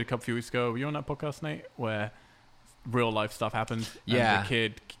reported a few weeks ago. Were you on that podcast, Nate? Where real life stuff happened. Yeah. And the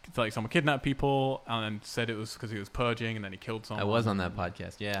kid, like someone kidnapped people and said it was because he was purging, and then he killed someone. I was on that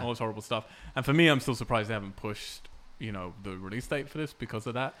podcast. Yeah. All this horrible stuff. And for me, I'm still surprised they haven't pushed, the release date for this because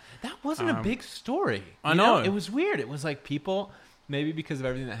of that. That wasn't a big story. I You know. It was weird. It was like people, maybe because of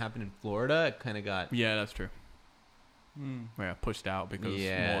everything that happened in Florida, it kind of got. Yeah, that's true. Yeah, pushed out because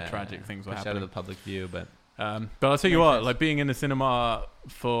more tragic things were pushed happening. out of the public view, but But I'll tell you what, like being in the cinema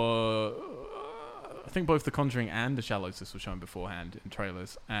for, I think both The Conjuring and The Shallows, this was shown beforehand in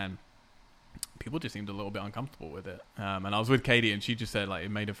trailers, and people just seemed a little bit uncomfortable with it. And I was with Katie, and she just said like it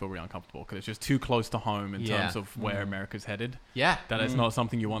made her feel really uncomfortable because it's just too close to home in terms of where America's headed. yeah, That it's not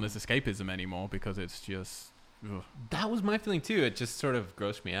something you want as escapism anymore because it's just. Ugh. that was my feeling too. It just sort of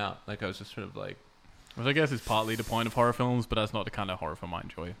grossed me out. Like I was just sort of like, Which I guess is partly the point of horror films, but that's not the kind of horror film I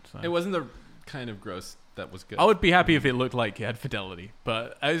enjoy. So. it wasn't the kind of gross that was good. I would be happy if it looked like it had fidelity,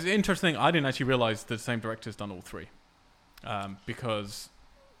 but it's interesting. I didn't actually realize the same director's done all three, because,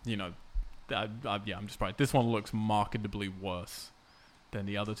 you know, I'm just right. This one looks markedly worse than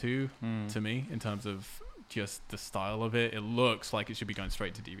the other two to me in terms of just the style of it. It looks like it should be going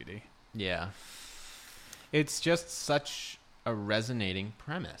straight to DVD. Yeah, it's just such a resonating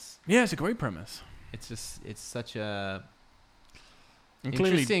premise. Yeah, it's a great premise. It's such a And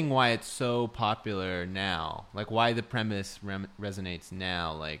clearly, interesting why it's so popular now. Like why the premise resonates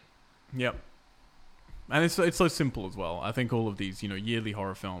now. Like, yep. And it's so simple as well. I think all of these, you know, yearly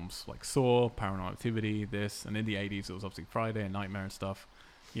horror films like Saw, Paranormal Activity, this, and in the 80s it was obviously Friday and Nightmare and stuff.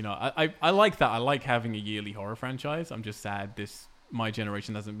 You know, I like that. I like having a yearly horror franchise. I'm just sad my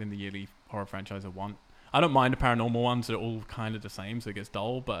generation hasn't been the yearly horror franchise I want. I don't mind the paranormal ones. They're all kind of the same, so it gets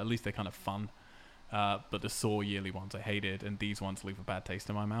dull, but at least they're kind of fun. But the Saw yearly ones I hated, and these ones leave a bad taste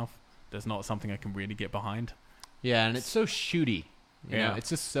in my mouth. There's not something I can really get behind. yeah, and it's so shooty. You Yeah. know, it's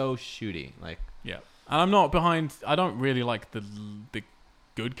just so shooty. Like, Yeah. And I'm not behind. I don't really like the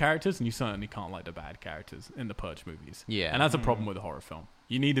good characters, and you certainly can't like the bad characters in the Purge movies. yeah. And that's a problem with a horror film.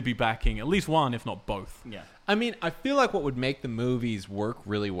 You need to be backing at least one, if not both. Yeah. I mean, I feel like what would make the movies work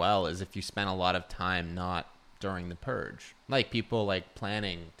really well is if you spent a lot of time not during the purge. Like people like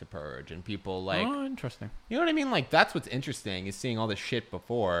planning to purge and people like, Oh, interesting. you know what I mean? Like that's what's interesting is seeing all the shit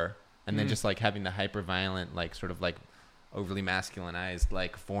before and then just like having the hyper violent, like sort of like overly masculinized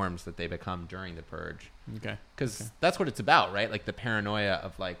like forms that they become during the purge. Okay. Because that's what it's about, right? Like the paranoia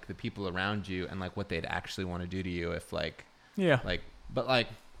of like the people around you and like what they'd actually want to do to you if like, Yeah. but like,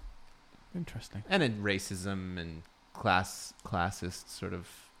 Interesting. and then racism and classist sort of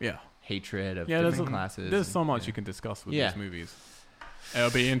Yeah. hatred of Yeah, different classes. There's and- so much yeah. you can discuss with Yeah. these movies.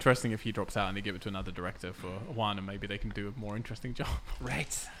 It'll be interesting if he drops out and they give it to another director for one, and maybe they can do a more interesting job.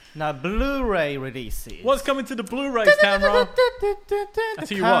 Right. Now, Blu-ray releases. What's coming to the Blu-rays, Tamra? I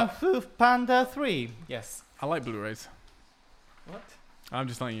tell you Kung what, Fu Panda 3. Yes. I like Blu-rays. What? I'm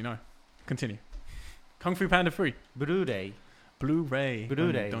just letting you know. Continue. Kung Fu Panda 3. Blu-ray. Blu-ray.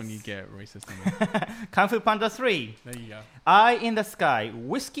 Blu-rays. Don't you get racist in there? Kung Fu Panda 3. There you go. Eye in the Sky.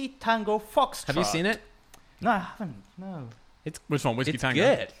 Whiskey Tango Foxtrot. Have you seen it? No, I haven't. No. Which one? Whiskey It's Tango?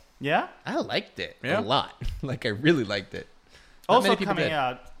 good. Yeah? I liked it Yeah? a lot. Like I really liked it. Not Also many people coming did.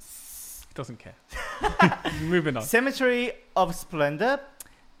 out, Doesn't care. Moving on. Cemetery of Splendor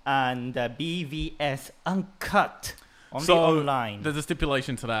and BVS Uncut on the So, online. There's a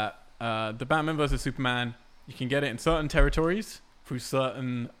stipulation to that. The Batman vs. Superman, you can get it in certain territories through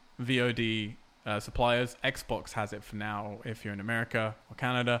certain VOD suppliers. Xbox has it for now. If you're in America or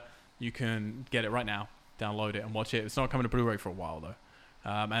Canada, you can get it right now, download it and watch it. It's not coming to Blu-ray for a while, though.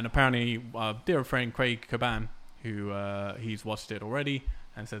 And apparently, dear friend Craig Caban, who he's watched it already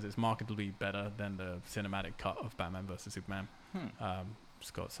and says it's markedly better than the cinematic cut of Batman vs. Superman.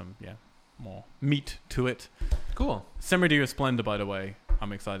 It's got some, more meat to it. Cool. Cemetery of Splendor, by the way,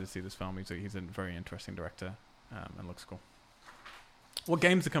 I'm excited to see this film. He's a very interesting director and looks cool. What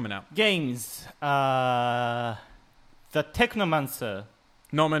games are coming out? Games. The Technomancer.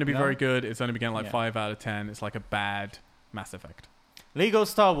 Not meant to be No? very good. It's only been getting like Yeah. 5 out of 10. It's like a bad Mass Effect. Lego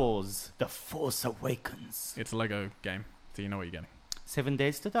Star Wars. The Force Awakens. It's a Lego game, so you know what you're getting. 7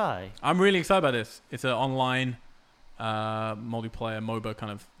 Days to Die. I'm really excited about this. It's an online multiplayer MOBA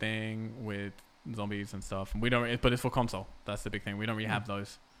kind of thing with zombies and stuff. And we don't, but it's for console. That's the big thing. We don't really have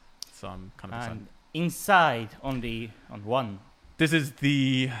those, so I'm kind of excited. And Inside on one. This is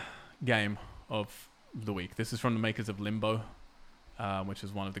the game of the week. This is from the makers of Limbo, which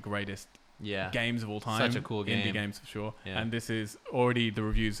is one of the greatest games of all time. Such a cool game. Indie games for sure. Yeah. And this is already, the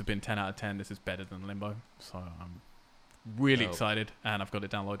reviews have been 10 out of 10. This is better than Limbo. So I'm really Dope. excited. And I've got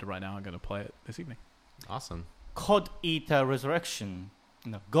it downloaded right now. I'm going to play it this evening. Awesome. Cod Eater Resurrection.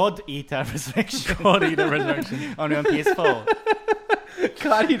 No, God Eater Resurrection. God Eater Resurrection. Only on PS4.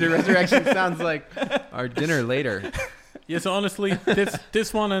 God Eater Resurrection sounds like our dinner later. Yeah, so honestly,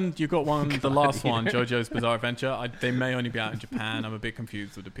 this one and you got one, the last one, JoJo's Bizarre Adventure. They may only be out in Japan. I'm a bit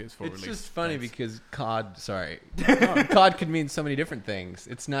confused with the PS4 release. It's just funny dates. because cod could mean so many different things.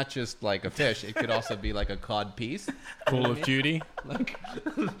 It's not just like a fish. It could also be like a cod piece. Call of Duty. Like,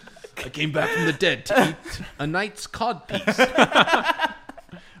 I came back from the dead to eat a knight's cod piece.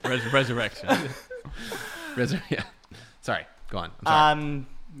 Resurrection. Yeah. Sorry. Go on. I'm sorry.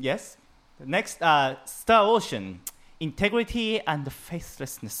 Yes. Next, Star Ocean. Integrity and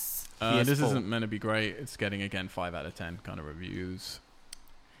Faithlessness. This PS4. isn't meant to be great. It's getting, again, 5 out of 10 kind of reviews.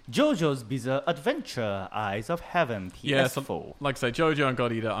 JoJo's Bizarre Adventure, Eyes of Heaven, PS4. Yeah, so, like I say, JoJo and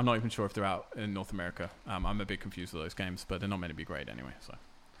God Eater, I'm not even sure if they're out in North America. I'm a bit confused with those games, but they're not meant to be great anyway. So,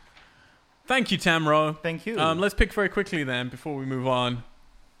 thank you, Tamro. Thank you. Let's pick very quickly then before we move on.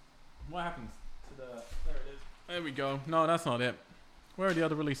 What happens to the? There it is. There we go. No, that's not it. Where are the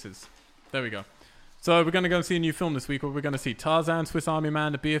other releases? There we go. So we're going to go and see a new film this week. What we're going to see: Tarzan, Swiss Army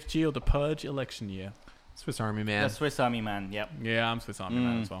Man, the BFG, or the Purge election year. Swiss Army Man. The Swiss Army Man, yep. Yeah, I'm Swiss Army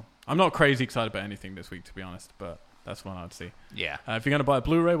Man as well. I'm not crazy excited about anything this week, to be honest, but that's one I'd see. Yeah. If you're going to buy a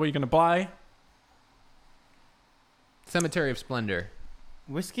Blu-ray, what are you going to buy? Cemetery of Splendor.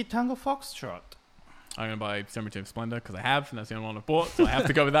 Whiskey Tango Foxtrot. I'm going to buy Cemetery of Splendor because I have, and that's the only one I've bought, so I have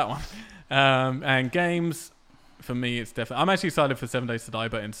to go with that one. And games, for me, it's definitely... I'm actually excited for 7 Days to Die,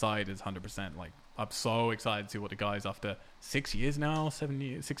 but Inside is 100%. Like, I'm so excited to see what the guys, after 6 years now, 6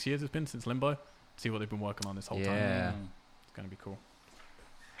 years it's been since Limbo, see what they've been working on this whole time. Yeah. It's going to be cool.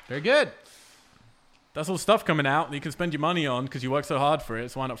 Very good. That's all stuff coming out that you can spend your money on because you work so hard for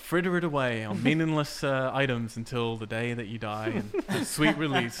it. So why not fritter it away on meaningless items until the day that you die and sweet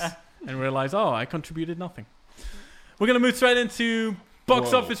release and realize, oh, I contributed nothing. We're going to move straight into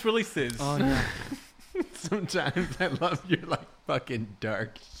box office releases. Oh, yeah. Sometimes I love your like fucking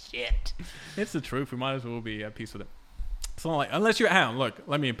dark shit. It's the truth. We might as well be at peace with it. It's not like, unless you're out, look,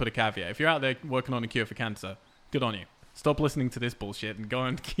 let me put a caveat. If you're out there working on a cure for cancer, good on you. Stop listening to this bullshit and go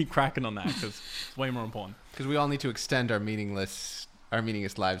and keep cracking on that because it's way more important. Because we all need to extend our meaningless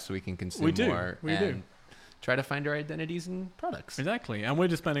lives so we can consume more. We do. Try to find our identities in products. Exactly. And we're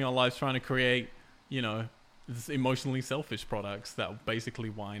just spending our lives trying to create, this emotionally selfish products that basically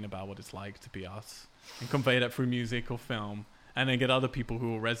whine about what it's like to be us and convey that through music or film and then get other people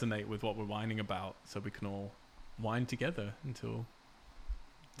who will resonate with what we're whining about so we can all whine together until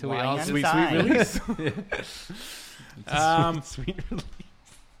we all sweet release. Sweet release.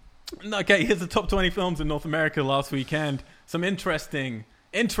 Okay, here's the top 20 films in North America last weekend. Some interesting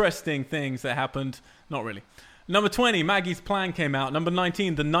things that happened. Not really. Number 20, Maggie's Plan came out. Number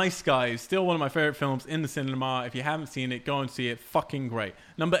 19, The Nice Guys. Still one of my favorite films in the cinema. If you haven't seen it, go and see it. Fucking great.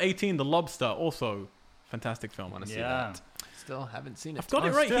 Number 18, The Lobster. Also, fantastic film. Want to see that. Still haven't seen it. I've got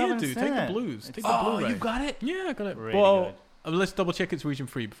it right here, dude. Take the blues. Take the Blu-ray. You got it? Yeah, I got it. Really well, let's double check it's region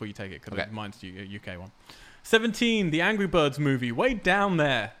free before you take it, because mine's a UK one. 17, The Angry Birds movie, way down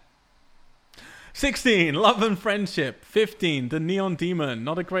there. 16, Love and Friendship. 15, The Neon Demon,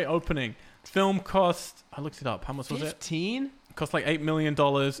 not a great opening. Film cost, I looked it up, how much was it? 15? Cost like $8 million,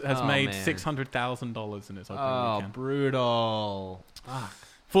 has made man. $600,000 in its opening Oh, weekend. brutal.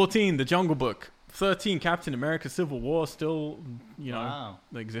 14, The Jungle Book. 13, Captain America Civil War, still, Wow.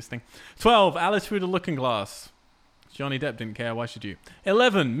 existing. 12, Alice Through the Looking Glass. Johnny Depp didn't care, why should you?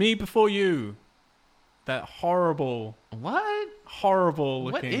 11, Me Before You. That horrible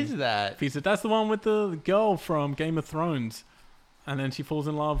looking What is that? piece of... That's the one with the girl from Game of Thrones. And then she falls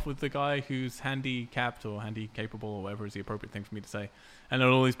in love with the guy who's handicapped or handy-capable or whatever is the appropriate thing for me to say. And there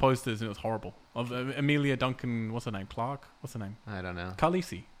were all these posters and it was horrible. Of Amelia Duncan, what's her name? Clark? What's her name? I don't know.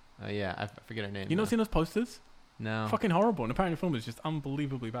 Carlisi. Oh, yeah, I forget her name. You not seen those posters? No. Fucking horrible. And apparently the film is just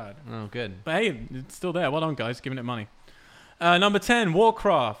unbelievably bad. Oh, good. But hey, it's still there. Well done, guys. Giving it money. Number 10,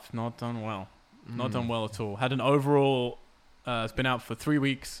 Warcraft. Not done well. Not done well at all. Had an overall... it's been out for 3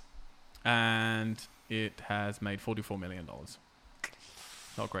 weeks. And it has made $44 million.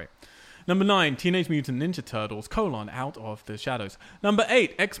 Not great. Number 9, Teenage Mutant Ninja Turtles, Out of the Shadows. Number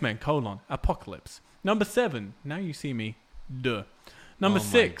 8, X-Men, Apocalypse. Number 7, Now You See Me, Duh. Number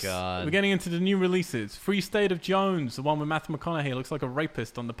 6, God. we're getting into the new releases. Free State of Jones, the one with Matthew McConaughey, looks like a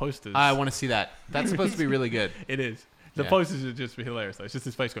rapist on the posters. I want to see that. That's supposed to be really good. It is. The Yeah. posters are just hilarious, though. It's just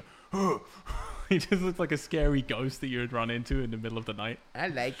his face going, he just looks like a scary ghost that you would run into in the middle of the night. I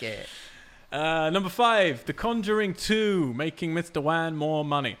like it. Number 5, The Conjuring 2, making Mr. Wan more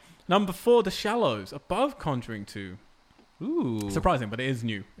money. Number 4, The Shallows, above Conjuring 2. Ooh. Surprising, but it is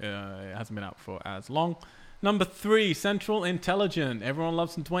new. It hasn't been out for as long. Number 3, Central Intelligence. Everyone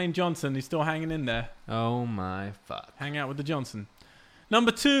loves Dwayne Johnson. He's still hanging in there. Oh, my fuck. Hang out with the Johnson.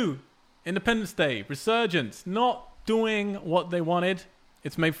 Number 2, Independence Day, Resurgence. Not doing what they wanted.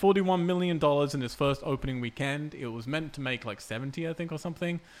 It's made $41 million in its first opening weekend. It was meant to make like 70, I think, or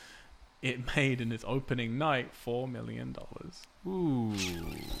something. It made in its opening night $4 million. Ooh.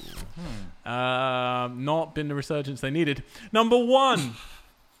 Not been the resurgence they needed. Number 1,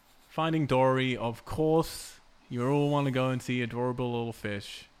 Finding Dory. Of course, you all want to go and see adorable little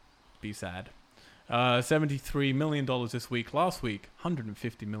fish. Be sad. $73 million this week. Last week,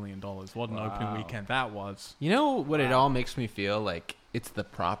 $150 million. What an opening weekend that was. You know what it all makes me feel like? It's the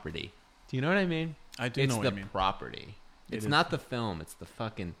property. Do you know what I mean? I do know what you mean. It's the property. It's is. not the film. It's the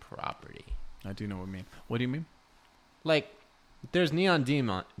fucking property. I do know what you mean. What do you mean? Like, there's Neon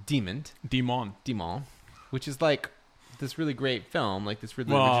Demon, Demon. which is like this really great film, like this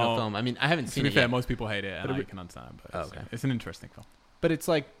really original film. I mean, I haven't To seen be it fair, yet, most people hate it, and I can understand. But okay. It's an interesting film. but it's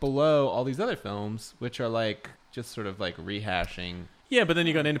like below all these other films, which are like just sort of like rehashing. Yeah, but then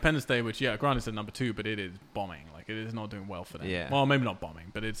you got Independence Day, which, granted it's at number 2, but it is bombing. Like, it is not doing well for them. Yeah. Well, maybe not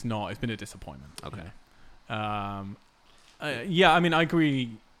bombing, but it's not. It's been a disappointment. Okay. Yeah, I mean, I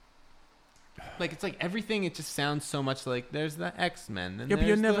agree. Like, it's like everything, it just sounds so much like there's the X-Men. And Yeah, but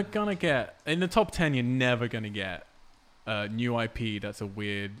you're there's never gonna get in the top 10. You're never gonna get a new IP that's a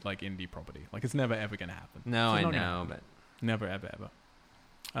weird like indie property. Like, it's never ever gonna happen. No, It's I not gonna know, happen. but Never ever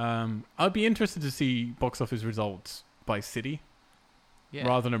ever. I'd be interested to see box office results by city yeah.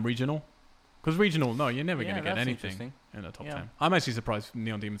 rather than regional. Because regional, no, you're never Yeah, gonna get that's anything interesting. in the top Yeah. 10. I'm actually surprised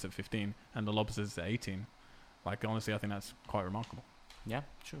Neon Demons at 15 and The Lobsters at 18. Like, honestly, I think that's quite remarkable. Yeah,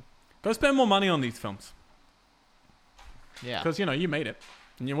 true. Go spend more money on these films. Yeah. Because, you made it.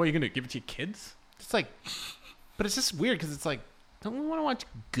 And what are you going to do? Give it to your kids? It's like, but it's just weird because it's like, don't we want to watch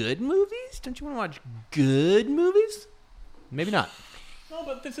good movies? Don't you want to watch good movies? Maybe not. No,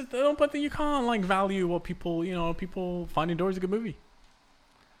 but but you can't, like, value what people, people Finding Dory is a good movie.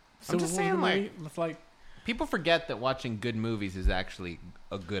 I'm just saying, like, it's like, people forget that watching good movies is actually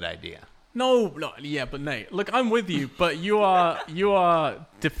a good idea. no, yeah, but Nate, look, I'm with you, but you are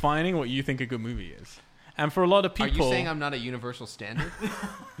defining what you think a good movie is. And for a lot of people... Are you saying I'm not a universal standard?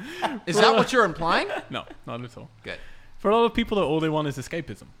 Is that what you're implying? No, not at all. Good. For a lot of people, all they want is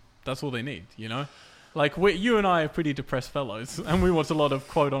escapism. That's all they need, Like, you and I are pretty depressed fellows, and we watch a lot of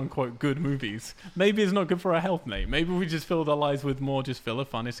quote-unquote good movies. Maybe it's not good for our health, Nate. Maybe we just filled our lives with more just filler,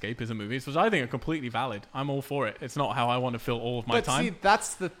 fun escapism movies, which I think are completely valid. I'm all for it. It's not how I want to fill all of my time. But see,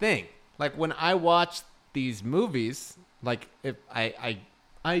 that's the thing. Like, when I watch these movies, like, if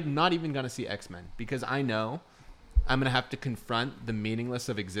I'm not even going to see X-Men, because I know I'm going to have to confront the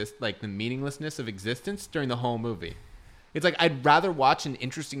meaninglessness of existence during the whole movie. It's like I'd rather watch an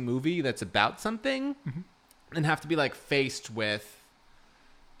interesting movie that's about something than have to be like faced with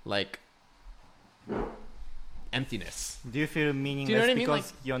like emptiness. Do you feel meaningless what I mean?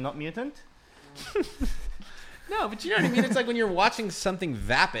 because you're not mutant? No, but you know what I mean? It's like when you're watching something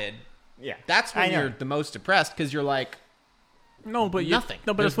vapid, Yeah. that's I when know. you're the most depressed because you're like, No, but nothing.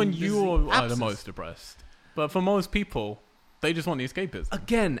 No, but that's when There's you are the absence. most depressed. But for most people, they just want the escapism.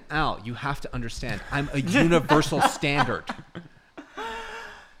 again, Al, you have to understand, I'm a universal standard.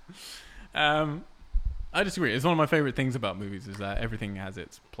 I disagree. It's one of my favorite things about movies is that everything has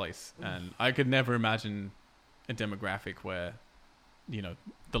its place, and I could never imagine a demographic where,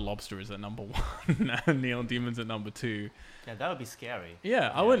 The Lobster is at number 1 and Neon Demons at number 2. Yeah, that would be scary.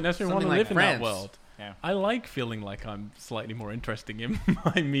 Yeah, I wouldn't necessarily want to Something live like in that France. world. Yeah. I like feeling like I'm slightly more interesting in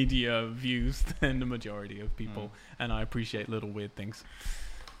my media views than the majority of people, and I appreciate little weird things.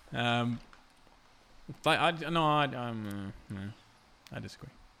 I disagree.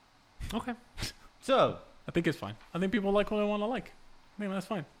 Okay. So, I think it's fine. I think people like what they want to like. I think that's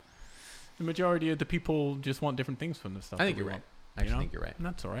fine. The majority of the people just want different things from the stuff. I think that we you're right. want. I actually know? think you're right. And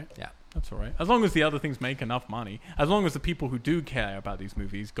that's all right. Yeah. That's all right. As long as the other things make enough money, as long as the people who do care about these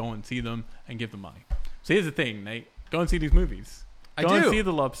movies go and see them and give them money. So here's the thing, Nate. Go and see these movies. I Go do. and see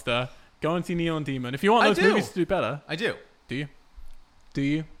The Lobster. Go and see Neon Demon. If you want I those do. movies to do better, I do. do you? Do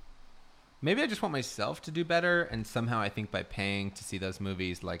you? Maybe I just want myself to do better, and somehow I think by paying to see those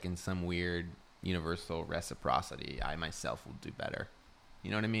movies, like in some weird universal reciprocity, I myself will do better.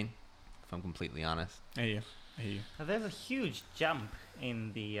 You know what I mean? If I'm completely honest. I hear you. there's a huge jump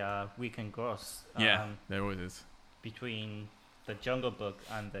in the weekend gross Yeah, there always is. between the Jungle Book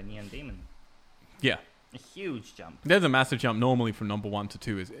and the Neon Demon. Yeah. A huge jump. There's a massive jump normally from number 1 to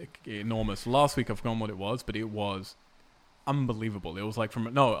 2 is enormous. Last week I've forgotten what it was, but it was unbelievable. It was like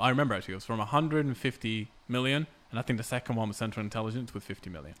I remember actually, it was from 150 million, and I think the second one was Central Intelligence with 50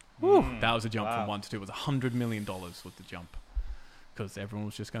 million. That was a jump from 1 to 2. It was $100 million with the jump because everyone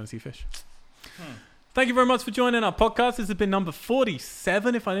was just going to see fish. Thank you very much for joining our podcast. This has been number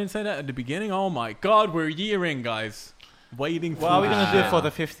 47, if I didn't say that at the beginning. Oh my God, we're a year in, guys. Waiting for What are we going to do Wow. for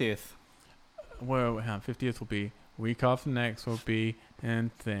the 50th? Well, 50th will be week after next will be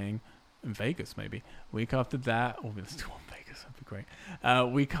and thing in Vegas maybe. Week after that, let's do one Vegas. That'd be great.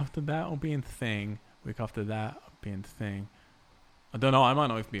 Week after that will be in thing. Week after that will be in thing. I don't know. I might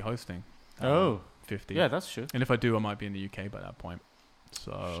not even be hosting. 50. Yeah, that's true. And if I do, I might be in the UK by that point.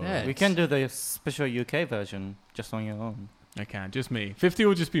 So Shit. We can do the special UK version just on your own. I can just me. 50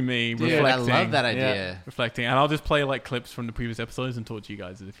 will just be me Dude, reflecting. I love that idea. Reflecting, and I'll just play like clips from the previous episodes and talk to you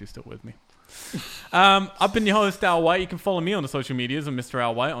guys as if you're still with me. I've been your host, Al White. You can follow me on the social medias. I'm Mr.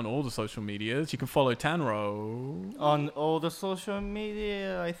 Al White on all the social medias. You can follow Tanro. On all the social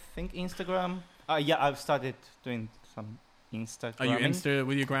media, I think Instagram. Yeah, I've started doing some Instagram. Are you Insta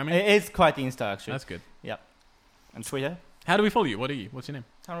with your Grammy? It is quite Insta, actually. That's good. And Twitter. How do we follow you? What are you? What's your name?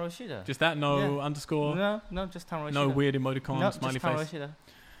 Taro Shida. Just that? No Yeah. underscore? No, just Taro Shida. No weird emoticon, No, smiley just Taro face? Shida.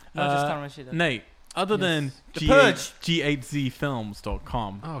 No, just Uh, Taro Shida. Nate, other Yes. than The Purge.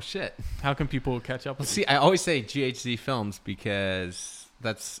 G8zfilms.com, Oh shit. how can people catch up Well, with see, you? I always say GHZ Films because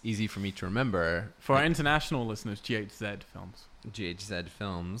that's easy for me to remember. For our international listeners, G8Z Films. GHZ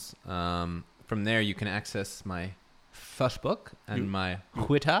Films. From there, you can access my Facebook and my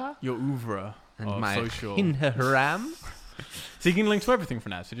Twitter Your oeuvre and of my social. Instagram. So you can link to everything for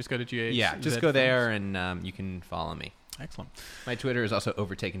now. So just go to G8Z. Yeah, just go there and you can follow me. Excellent. My Twitter is also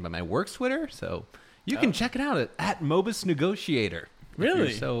overtaken by my work's Twitter, so you can check it out at Mobus Negotiator. If Really?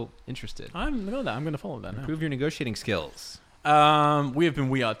 you're so interested. I'm going to follow that now. Improve your negotiating skills. We have been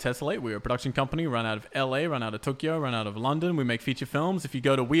We Are Tessellate. We're a production company, run out of LA, run out of Tokyo, run out of London. We make feature films. If you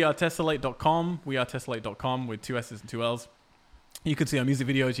go to wearetessellate.com, wearetessellate.com with 2 S's and 2 L's, you can see our music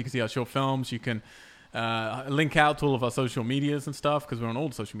videos, you can see our short films, you can link out to all of our social medias and stuff, because we're on all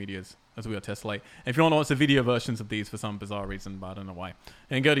the social medias as We Are Tessellate. And if you want to watch the video versions of these for some bizarre reason, but I don't know why,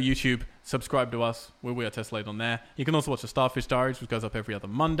 and go to YouTube, subscribe to us. We Are Tessellate on there. You can also watch the Starfish Diaries, which goes up every other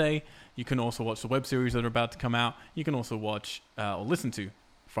Monday. You can also watch the web series that are about to come out. You can also watch or listen to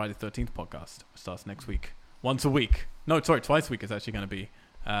Friday the 13th podcast. It starts next week. Once a week. No, sorry, twice a week is actually going to be.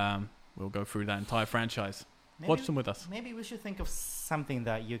 We'll go through that entire franchise. Watch them with us. Maybe we should think of something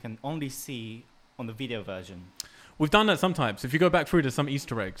that you can only see on the video version. We've done that sometimes. If you go back through, there's some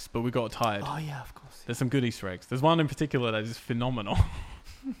Easter eggs, but we got tired. Oh, yeah, of course. There's some good Easter eggs. There's one in particular that is phenomenal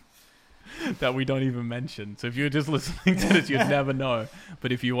that we don't even mention. So if you're just listening to this, you'd never know.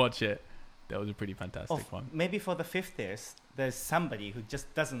 But if you watch it, that was a pretty fantastic one. Maybe for the 50th, there's somebody who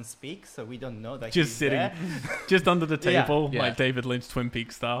just doesn't speak, so we don't know that Just he's sitting there. just under the Yeah. table, Yeah. like David Lynch Twin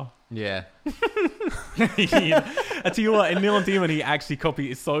Peaks style. Yeah. I tell you what, in Neil and Demon, he actually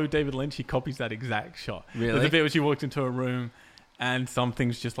copies. It's so David Lynch, he copies that exact shot. There's Really? a bit where she walked into a room and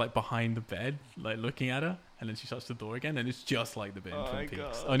something's just like behind the bed, like looking at her, and then she shuts the door again, and it's just like the bit in Oh Twin my Peaks.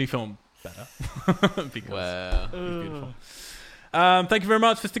 God. Only filmed better. Because Wow. it's beautiful. Thank you very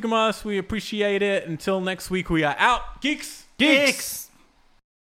much for sticking with us. We appreciate it. Until next week, we are out. Geeks! Geeks!